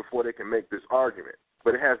people before they can make this argument.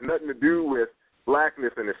 But it has nothing to do with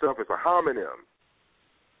blackness in itself. It's a homonym.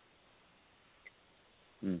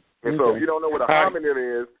 And so if you don't know what a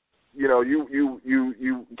homonym is, you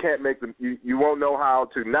can't make them. You won't know how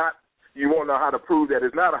to not you won't know how to prove that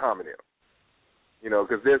it's not a homonym.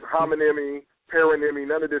 Because there's homonymy, paronymy,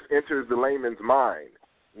 none of this enters the layman's mind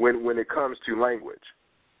when it comes to language.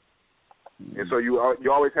 And so you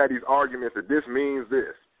always have these arguments that this means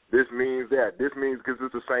this means that, this means because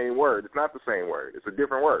it's the same word. It's not the same word. It's a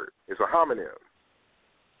different word. It's a homonym.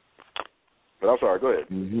 But I'm sorry, go ahead.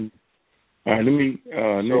 Mm-hmm. All right, let me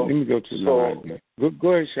go to the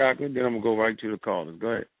go ahead, Shaka, then I'm going to go right to the callers. Go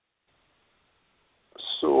ahead.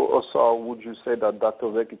 So, would you say that Dr.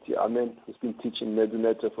 Vekiti Amen, who's been teaching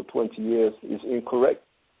Meduneta for 20 years, is incorrect?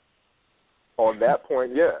 On that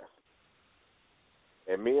point, yes.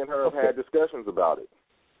 And me and her have had discussions about it.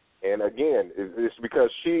 And again, it's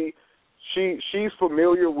because she's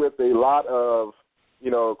familiar with a lot of,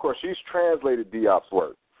 of course, she's translated Diop's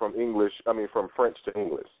work from French to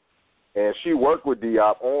English. And she worked with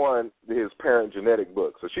Diop on his parent genetic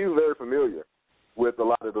book. So she's very familiar with a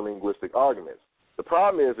lot of the linguistic arguments. The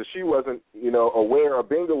problem is that she wasn't, aware, or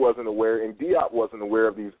Benga wasn't aware, and Diop wasn't aware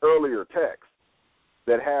of these earlier texts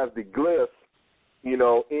that has the glyphs, in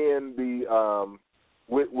the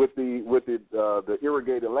with the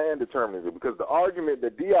irrigated land determinism. Because the argument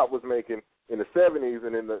that Diop was making in the 70s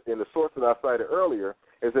and in the source that I cited earlier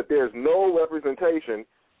is that there's no representation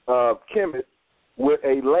of Kemet with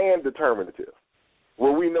a land determinative.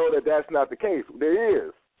 Well, we know that that's not the case. There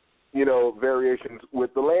is, variations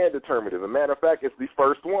with the land determinative. As a matter of fact, it's the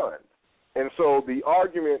first one. And so the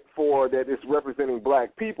argument for that it's representing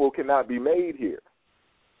black people cannot be made here.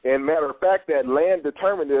 And matter of fact, that land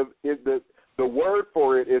determinative is the word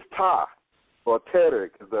for it is ta, or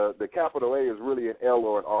terik. The capital A is really an L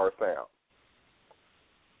or an R sound.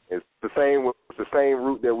 It's the same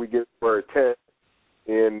root that we get for ter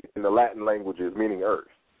in the Latin languages, meaning earth.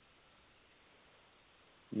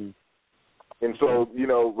 Mm. And so,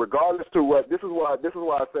 regardless to what this is why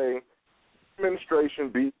I say demonstration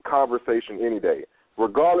beats conversation any day.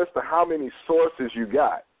 Regardless to how many sources you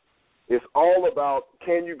got, it's all about,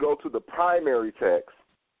 can you go to the primary text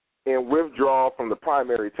and withdraw from the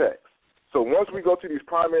primary text. So once we go to these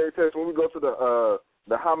primary texts, when we go to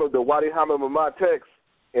the Wadi Hamid Mamat text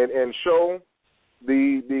and show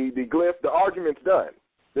the glyph, the argument's done.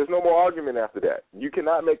 There's no more argument after that. You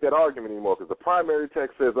cannot make that argument anymore because the primary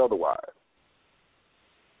text says otherwise.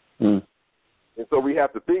 Mm. And so we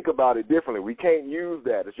have to think about it differently. We can't use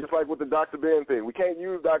that. It's just like with the Dr. Ben thing. We can't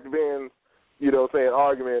use Dr. Ben's, saying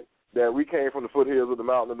argument that we came from the foothills of the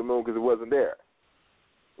mountain of the moon because it wasn't there.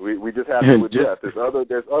 We just have to adjust.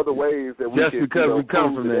 There's other ways that we just can, because we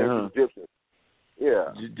come from there, huh? Egyptians.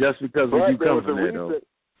 Yeah. Just because we do come from there, though.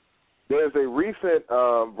 There's a recent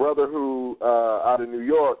brother who out of New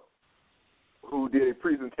York who did a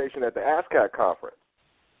presentation at the ASCAC conference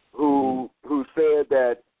who said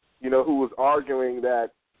that, who was arguing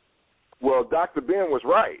that, well, Dr. Ben was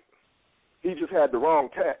right. He just had the wrong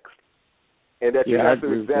text. And that you have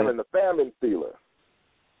to examine the famine stealer,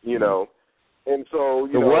 And so,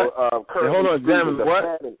 the what? Hold on, examine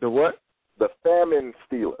what? The what? The famine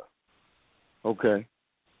stealer. Okay.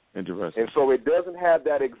 Interesting. And so it doesn't have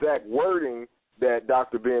that exact wording that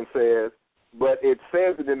Dr. Ben says, but it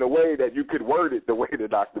says it in a way that you could word it the way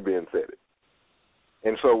that Dr. Ben said it.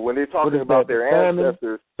 And so when they're talking about their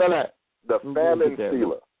ancestors, the famine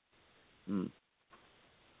stealer. Mm.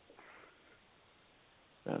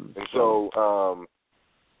 And so, all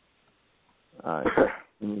right.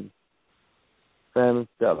 Famine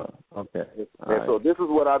stealer. Okay. And so this is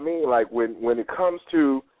what I mean. Like when it comes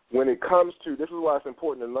to this is why it's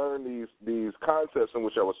important to learn these concepts in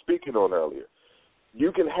which I was speaking on earlier.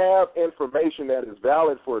 You can have information that is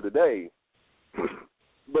valid for today,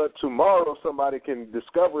 but tomorrow somebody can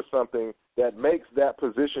discover something that makes that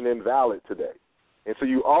position invalid today. And so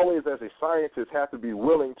you always, as a scientist, have to be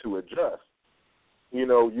willing to adjust,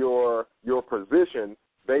 your position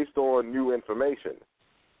based on new information.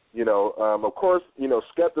 Of course,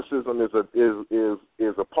 skepticism is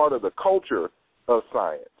a part of the culture of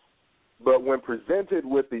science. But when presented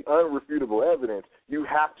with the unrefutable evidence, you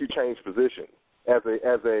have to change position as an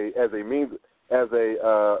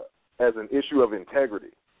issue of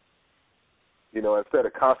integrity. Instead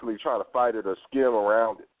of constantly trying to fight it or skim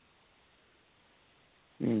around it.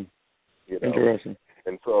 Mm. Interesting.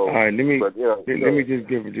 And so, all right, let me just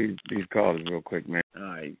give these callers real quick, man. All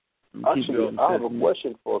right. Actually, I have a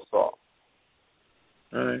question for Saul.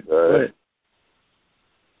 All right. Go ahead.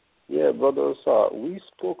 Yeah, Brother Saul, we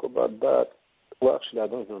spoke about that. Well, actually, I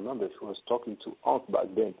don't remember if he was talking to Ankh back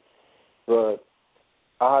then, but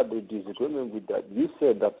I had a disagreement with that. You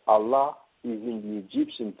said that Allah is in the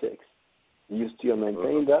Egyptian text. Do you still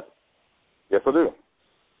maintain that? Yes, I do.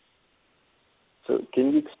 So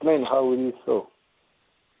can you explain how it is so?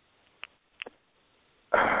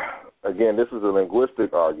 again, this is a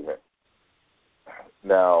linguistic argument.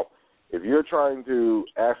 Now, if you're trying to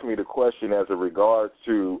ask me the question as it regards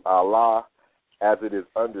to Allah as it is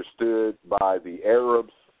understood by the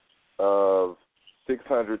Arabs of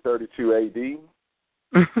 632 A.D.,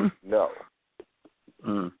 no.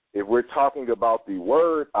 If we're talking about the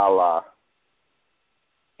word Allah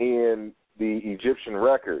in the Egyptian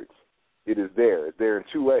records, it is there. It's there in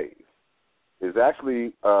two ways. It's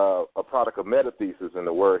actually a product of metathesis in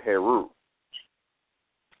the word Heru,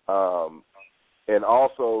 and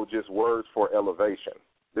also just words for elevation.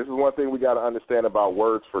 This is one thing we got to understand about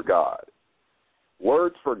words for God.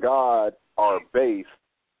 Words for God are based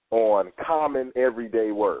on common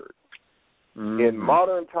everyday words. In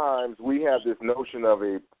modern times, we have this notion of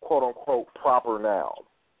a quote-unquote proper noun.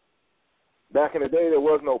 Back in the day, there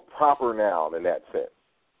was no proper noun in that sense.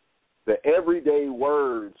 The everyday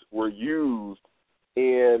words were used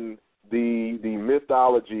in the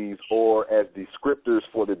mythologies or as descriptors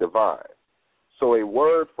for the divine. So a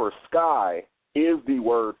word for sky is the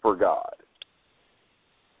word for God.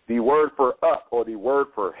 The word for up or the word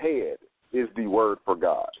for head is the word for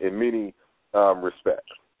God in many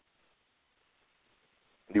respects.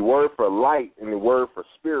 The word for light and the word for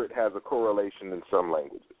spirit has a correlation in some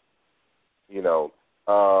languages,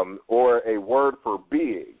 or a word for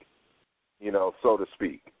big, so to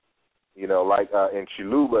speak. Like in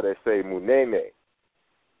Chiluba they say Munene,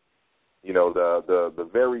 the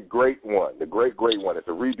very great one, the great one. It's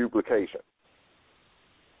a reduplication.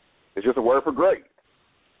 It's just a word for great.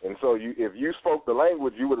 And so if you spoke the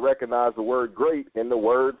language, you would recognize the word great in the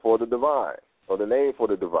word for the divine or the name for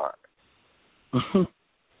the divine.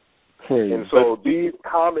 And so these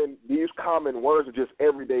common words are just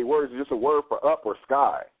everyday words. It's just a word for up or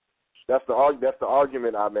sky. That's the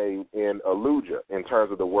argument I made in Aluja in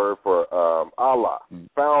terms of the word for Allah. It's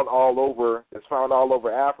found all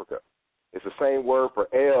over Africa. It's the same word for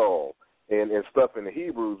El and stuff in the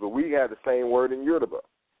Hebrews, but we have the same word in Yoruba.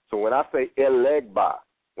 So when I say Elegba,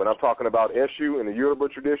 when I'm talking about Eshu in the Yoruba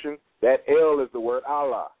tradition, that El is the word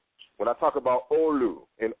Allah. When I talk about Olu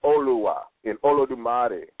in Oluwa, in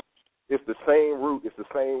Olodumare, it's the same root, it's the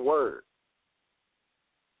same word.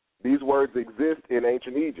 These words exist in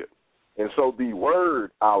ancient Egypt. And so the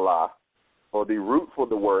word Allah, or the root for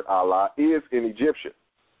the word Allah, is in Egyptian.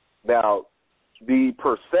 Now, the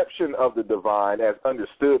perception of the divine as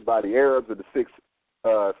understood by the Arabs of the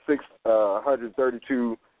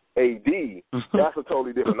 632 A.D., that's a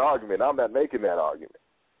totally different argument. I'm not making that argument.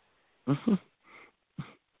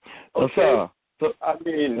 Okay. So, I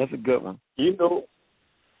mean, that's a good one.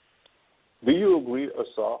 Do you agree,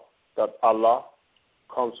 Asa, that Allah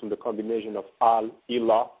comes from the combination of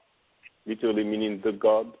Al-Ilah, literally meaning the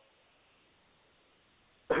God?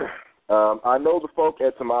 I know the folk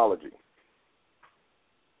etymology.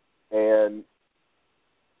 And,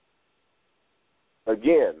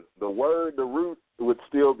 again, the root would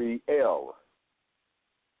still be El.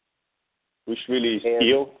 Which really is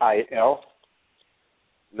Il, I-L?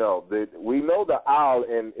 No, we know the Al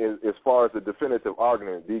as far as the definitive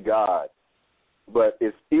argument, the God. But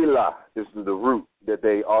it's Ilah is the root that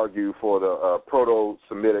they argue for the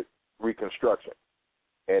Proto-Semitic reconstruction.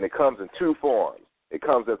 And it comes in two forms. It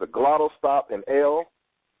comes as a glottal stop in L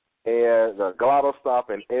and a glottal stop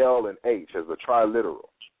in L and H as a triliteral.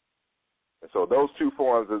 And so those two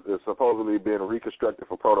forms have supposedly been reconstructed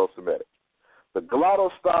for Proto-Semitic. The glottal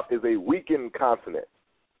stop is a weakened consonant.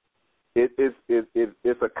 It's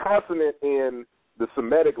a consonant in the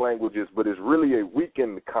Semitic languages, but it's really a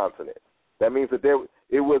weakened consonant. That means that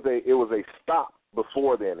it was a stop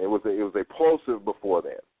before then. It was a plosive before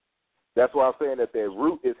then. That's why I'm saying that their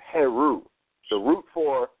root is Heru. The root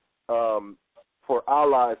for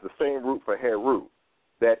Allah is the same root for Heru.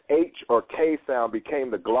 That H or K sound became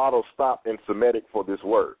the glottal stop in Semitic for this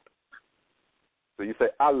word. So you say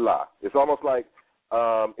Allah. It's almost like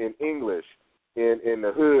in English, in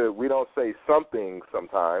the hood, we don't say something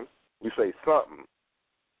sometimes. We say something.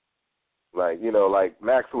 Like, like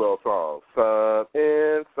Maxwell songs, sun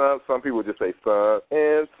and sun. Some people just say sun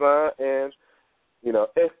and,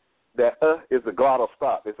 that is a glottal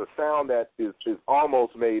stop. It's a sound that is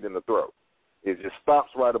almost made in the throat. It just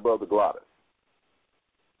stops right above the glottis.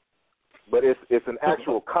 But it's an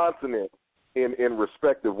actual consonant in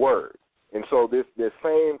respective words. And so this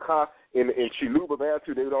same in Chiluba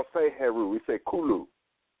Bantu, they don't say Heru, we say Kulu.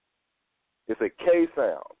 It's a K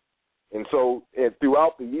sound. And so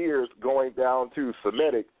throughout the years, going down to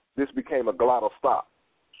Semitic, this became a glottal stop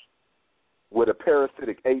with a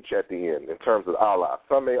parasitic H at the end in terms of Allah.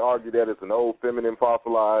 Some may argue that it's an old feminine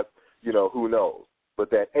fossilized, who knows. But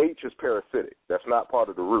that H is parasitic. That's not part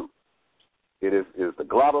of the root. It is the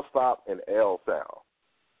glottal stop and L sound.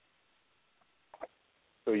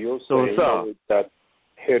 So you're saying that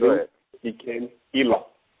Heru became Ila.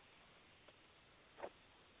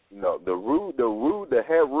 No, the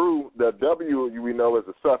Heru, the W we know is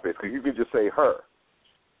a suffix, because you can just say her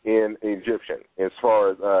in Egyptian as far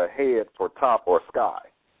as head for top or sky.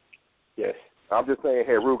 Yes. I'm just saying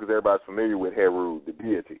Heru because everybody's familiar with Heru, the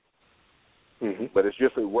deity. Mm-hmm. But it's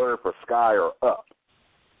just a word for sky or up.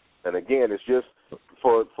 And again, it's just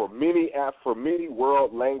for many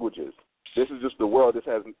world languages. This is just the world.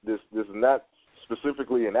 This is not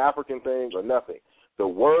specifically an African thing or nothing. The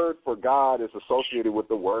word for God is associated with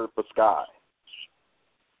the word for sky,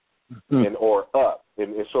 and or up,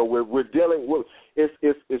 and so we're dealing with it's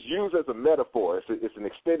used as a metaphor. It's an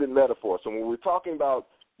extended metaphor. So when we're talking about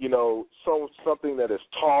something that is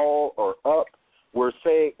tall or up, we're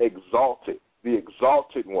saying exalted, the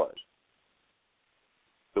exalted one,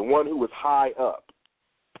 the one who is high up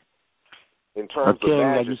in terms of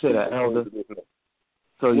majesty, like you said, an elder.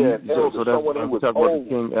 So that's someone who was talking about the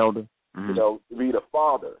king, elder. Mm-hmm. Be the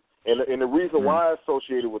father. And the reason why it's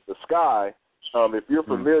associated with the sky, if you're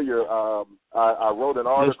familiar, I wrote an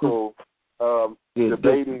article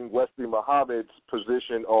debating Wesley Muhammad's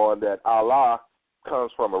position on that Allah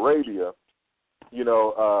comes from Arabia,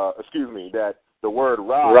 that the word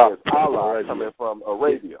Ra is Allah coming from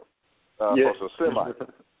Arabia, from some Semites.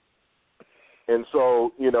 And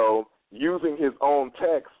so, using his own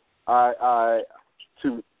text,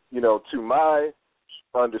 to my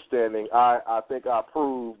understanding, I think I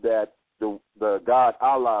proved that the God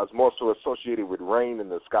Allah is more so associated with rain in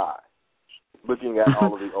the sky, looking at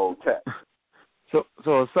all of the old texts. So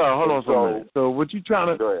hold on for a minute. So what you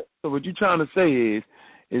trying to say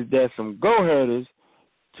is that some go-headers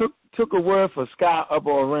took a word for sky up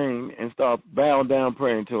or rain and start bowing down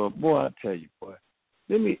praying to it. Boy, I tell you, boy.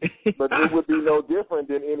 But it would be no different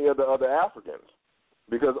than any of the other Africans,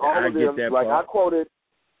 because all of them, like I quoted.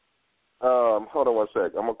 Hold on one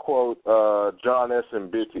sec. I'm gonna quote John S.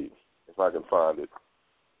 and Bitty if I can find it,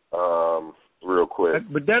 real quick.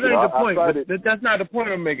 But that ain't the point. But that's not the point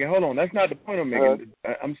I'm making. Hold on, that's not the point I'm making.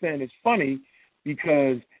 I'm saying it's funny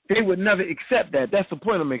because they would never accept that. That's the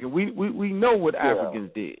point I'm making. We know what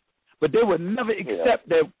Africans did, but they would never accept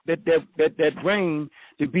that rain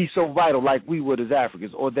to be so vital like we would as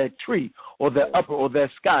Africans, or that tree, or that upper, or that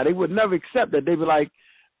sky. They would never accept that. They would like,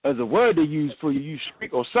 as a word they use for you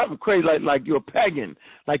speak, or something crazy like you're a pagan,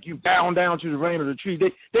 like you bow down to the rain or the tree.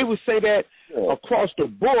 They would say that across the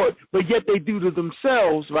board, but yet they do to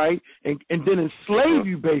themselves, right? And then enslave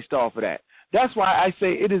you based off of that. That's why I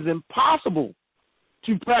say it is impossible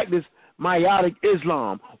to practice Mayotic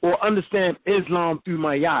Islam or understand Islam through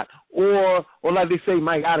Mayat, or like they say,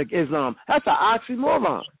 Mayotic Islam. That's an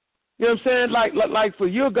oxymoron. You know what I'm saying? Like for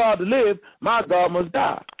your God to live, my God must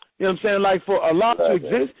die. You know what I'm saying? Like for Allah to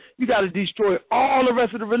exist, you got to destroy all the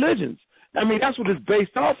rest of the religions. I mean, that's what it's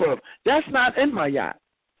based off of. That's not in Mayat.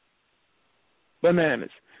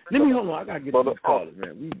 Bananas. Let me hold on. I got to get these callers,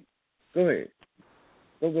 man. Go ahead.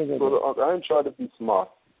 Go. I ain't trying to be smart.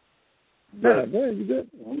 No, go ahead. You good?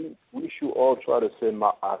 We should all try to say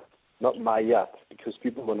Ma'at, not Mayat, because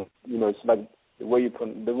people gonna, it's like the way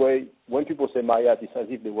when people say Mayat, it's as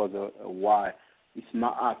if there was a Y. It's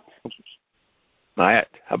Ma'at. Matt.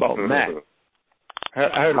 How about Matt? I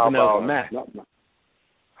heard of another Matt.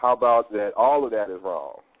 How about that? All of that is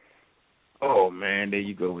wrong. Oh man, there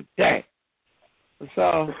you go with that.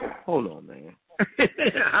 So hold on, man.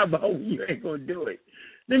 How about you ain't gonna do it?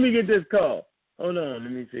 Let me get this call. Hold on,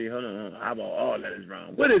 let me see. Hold on. How about all that is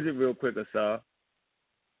wrong? What is it, real quick, Asar?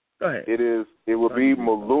 Go ahead. It would be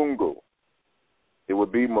Malungu. It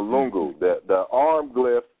would be Malungu. The arm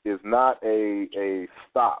glyph is not a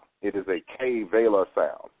stop. It is a K velar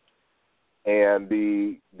sound, and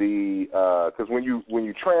because when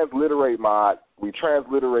you transliterate we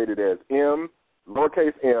transliterate it as M,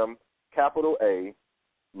 lowercase m, capital A,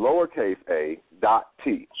 lowercase a, dot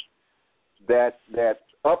T. That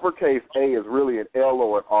uppercase A is really an L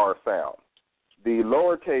or an R sound. The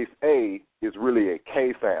lowercase a is really a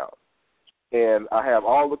K sound, and I have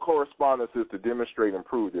all the correspondences to demonstrate and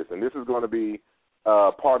prove this. And this is going to be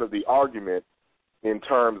part of the argument in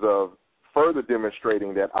terms of further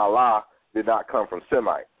demonstrating that Allah did not come from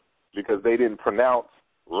Semites, because they didn't pronounce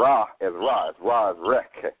Ra as Ra. It's Ra as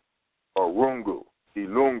Rek, or Rungu,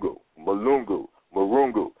 Ilungu, Malungu,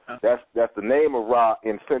 Marungu. That's the name of Ra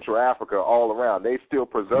in Central Africa all around. They still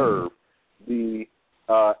preserve the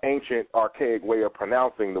ancient, archaic way of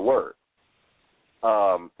pronouncing the word.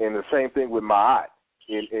 And the same thing with Ma'at.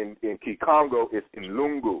 In Kikongo, it's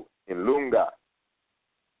Inlungu, Inlunga.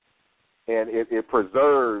 And it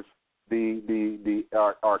preserves the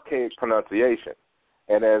archaic pronunciation.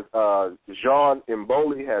 And as Jean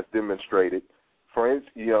Mboli has demonstrated, for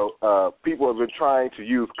instance, people have been trying to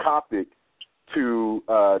use Coptic to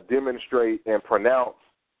demonstrate and pronounce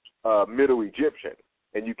Middle Egyptian,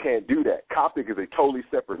 and you can't do that. Coptic is a totally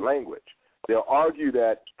separate language. They'll argue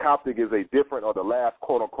that Coptic is a different or the last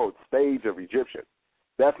quote-unquote stage of Egyptian.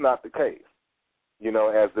 That's not the case.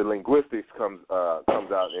 As the linguistics comes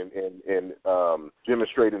out in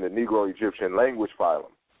demonstrating the Negro Egyptian language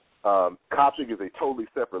phylum, Coptic is a totally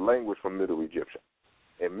separate language from Middle Egyptian.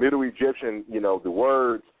 And Middle Egyptian, the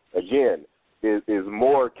words, again, is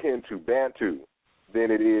more akin to Bantu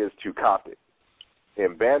than it is to Coptic.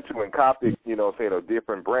 And Bantu and Coptic, are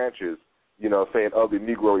different branches, of the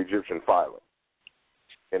Negro Egyptian phylum.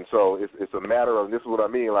 And so it's a matter of, this is what I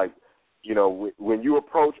mean, like, when you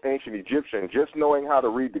approach ancient Egyptian, just knowing how to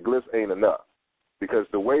read the glyphs ain't enough. Because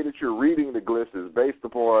the way that you're reading the glyphs is based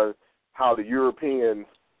upon how the Europeans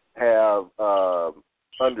have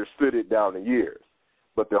understood it down the years.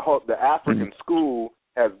 But the African school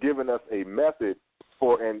has given us a method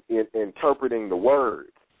for interpreting the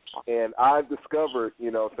words. And I've discovered,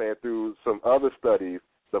 through some other studies,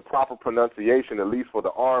 the proper pronunciation, at least for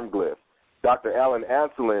the arm glyph. Dr. Alan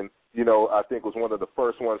Anselin, I think was one of the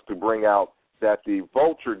first ones to bring out that the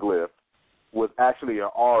vulture glyph was actually an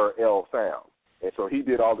RL sound. And so he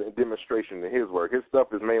did all the demonstration in his work. His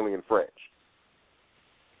stuff is mainly in French.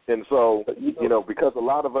 And so, because a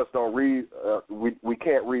lot of us don't read, we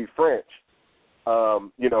can't read French,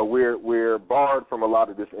 we're barred from a lot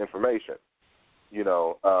of this information,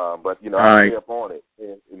 but, I stay up on it.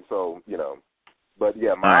 And so, but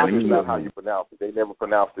yeah, Ma'at is not how you pronounce it. They never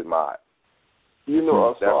pronounced it Ma'at.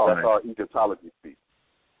 That's how Egyptology speaks.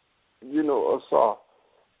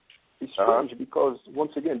 It's strange because,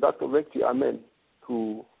 once again, Dr. Rekti Amen,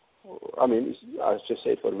 I just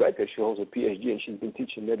say it for the record, she holds a PhD and she's been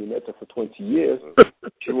teaching Meduneta for 20 years.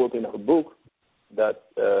 She wrote in her book that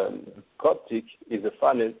Coptic is the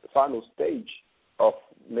final stage of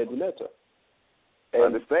Meduneta. I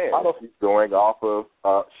understand. She's going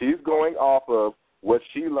off of what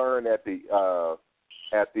she learned at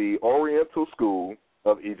the Oriental School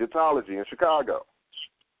of Egyptology in Chicago.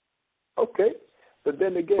 Okay, but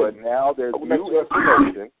then again, but now there's new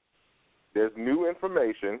information. There's new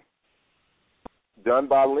information done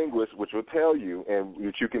by linguists, which will tell you, and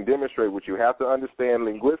which you can demonstrate, which you have to understand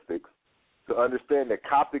linguistics to understand that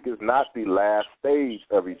Coptic is not the last stage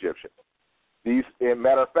of Egyptian. As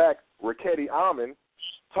matter of fact, Reketi Amen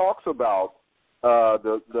talks about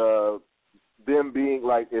them being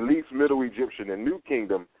like at least Middle Egyptian and New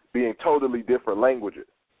Kingdom being totally different languages.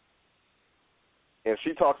 And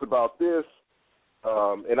she talks about this,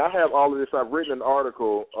 and I have all of this. I've written an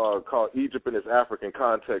article called Egypt in its African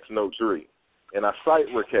Context, Note 3, and I cite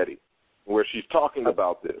Reketi, where she's talking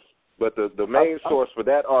about this. But the main source for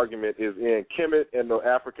that argument is in Kemet and the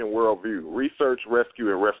African Worldview, Research,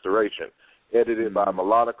 Rescue, and Restoration, edited by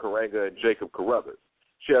Malana Karenga and Jacob Carruthers.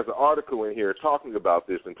 She has an article in here talking about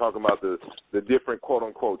this and talking about the different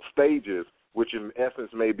quote-unquote stages, which in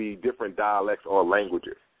essence may be different dialects or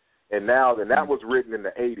languages. And that was written in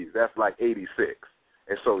the 80s. That's like 86.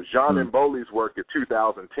 And so Jean Mboli's work is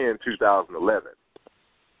 2010, 2011.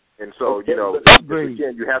 And so, upgrade.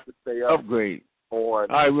 Again, you have to stay up upgrade. On. All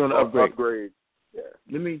right, we're going to upgrade. Yeah.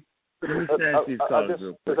 Let me ask these callers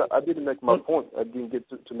real quick. I didn't make my point. I didn't get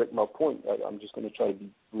to make my point. I'm just going to try to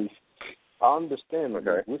be brief. I understand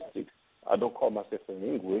linguistics. I don't call myself a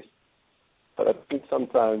linguist, but I think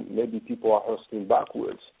sometimes maybe people are hustling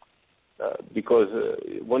backwards because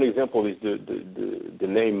one example is the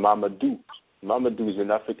name Mamadou. Mamadou is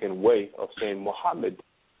an African way of saying Muhammad,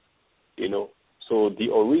 So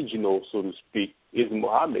the original, so to speak, is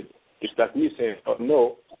Muhammad. It's like me saying,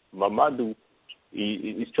 no, Mamadou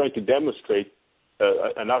is trying to demonstrate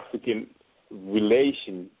an African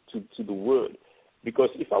relation to the word. Because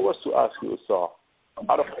if I was to ask you, sir,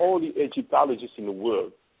 out of all the Egyptologists in the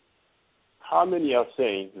world, how many are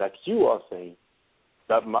saying, like you are saying,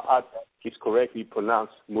 that Ma'at is correctly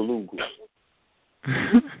pronounced Mulungu?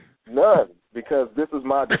 None, because this is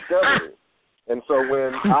my discovery. And so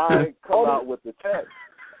when I come out with the text,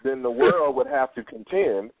 then the world would have to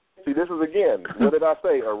contend. See, this is, again, what did I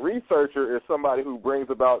say? A researcher is somebody who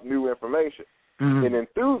brings about new information. Mm-hmm. An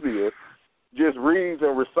enthusiast just reads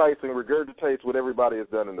and recites and regurgitates what everybody has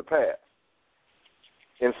done in the past.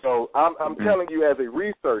 And so I'm telling you as a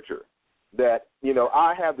researcher that,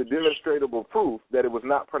 I have the demonstrable proof that it was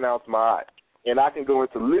not pronounced Ma'at. And I can go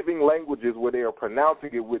into living languages where they are pronouncing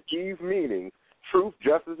it with these meanings: truth,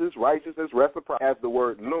 justice, righteousness, reciprocity, as the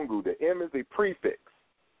word Lungu. The M is a prefix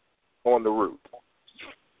on the root.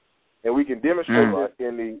 and we can demonstrate it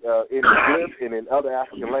in the glyph and in other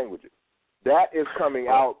African languages. That is coming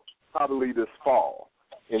out probably this fall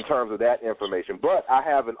in terms of that information. But I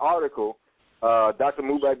have an article, Dr.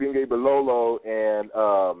 Mubai Binge Bilolo and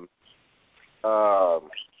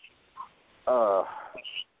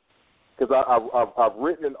because I've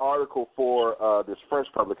written an article for this French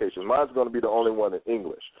publication. Mine's going to be the only one in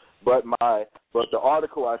English. But the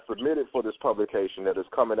article I submitted for this publication that is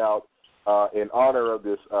coming out in honor of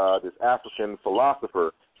this African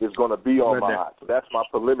philosopher is going to be on my. So that's my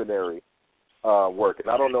preliminary work, and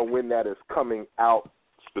I don't know when that is coming out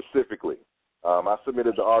specifically. I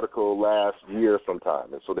submitted the article last year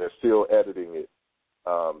sometime, and so they're still editing it,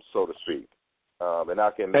 so to speak. And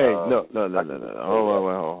I can. Hey, no.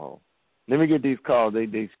 Hold. Let me get these calls.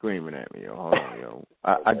 They screaming at me. Yo. Hold on, yo.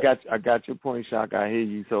 I got your point, Shaka. I hear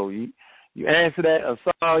you. So you answer that,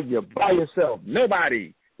 Asar, you're by yourself.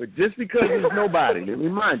 Nobody. But just because there's nobody, let me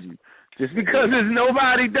remind you, just because there's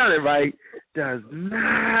nobody done it right does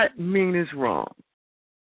not mean it's wrong.